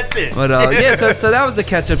 That's it. But so that was the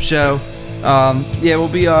catch-up show.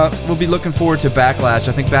 We'll be looking forward to Backlash.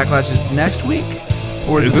 I think Backlash is next week.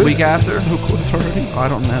 Or is it the week after? Is it so close already? I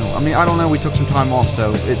don't know. I mean, I don't know. We took some time off,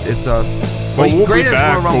 so it's we'll be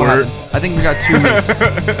back for it. I think we got 2 weeks.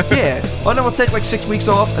 Yeah. Oh no, we'll take like 6 weeks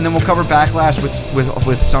off, and then we'll cover Backlash with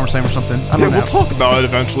SummerSlam or something. I don't know. We'll talk about it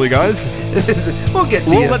eventually, guys. We'll get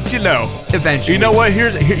to you. We'll let you know Eventually. You know what? Here,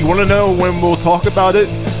 you want to know when we'll talk about it?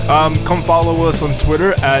 Come follow us on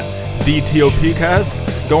Twitter at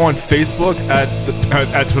TheTOPcast. Go on Facebook at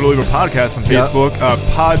Totally Over Podcast on Facebook.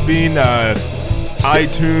 Podbean.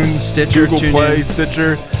 iTunes, Stitcher, Google Play,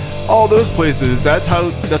 Stitcher, all those places. That's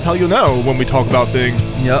how you'll know when we talk about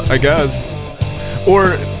things. Yep. I guess.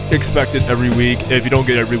 Or expect it every week. If you don't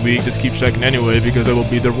get it every week, just keep checking anyway because it will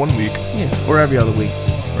be there 1 week. Yeah. Or every other week.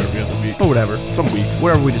 Or every other week. Or whatever. Some weeks.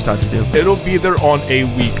 Whatever we decide to do. It'll be there on a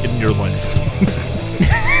week in your life.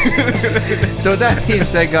 So with that being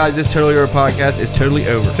said, guys, this Totally Over Podcast is totally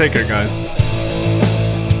over. Take care, guys.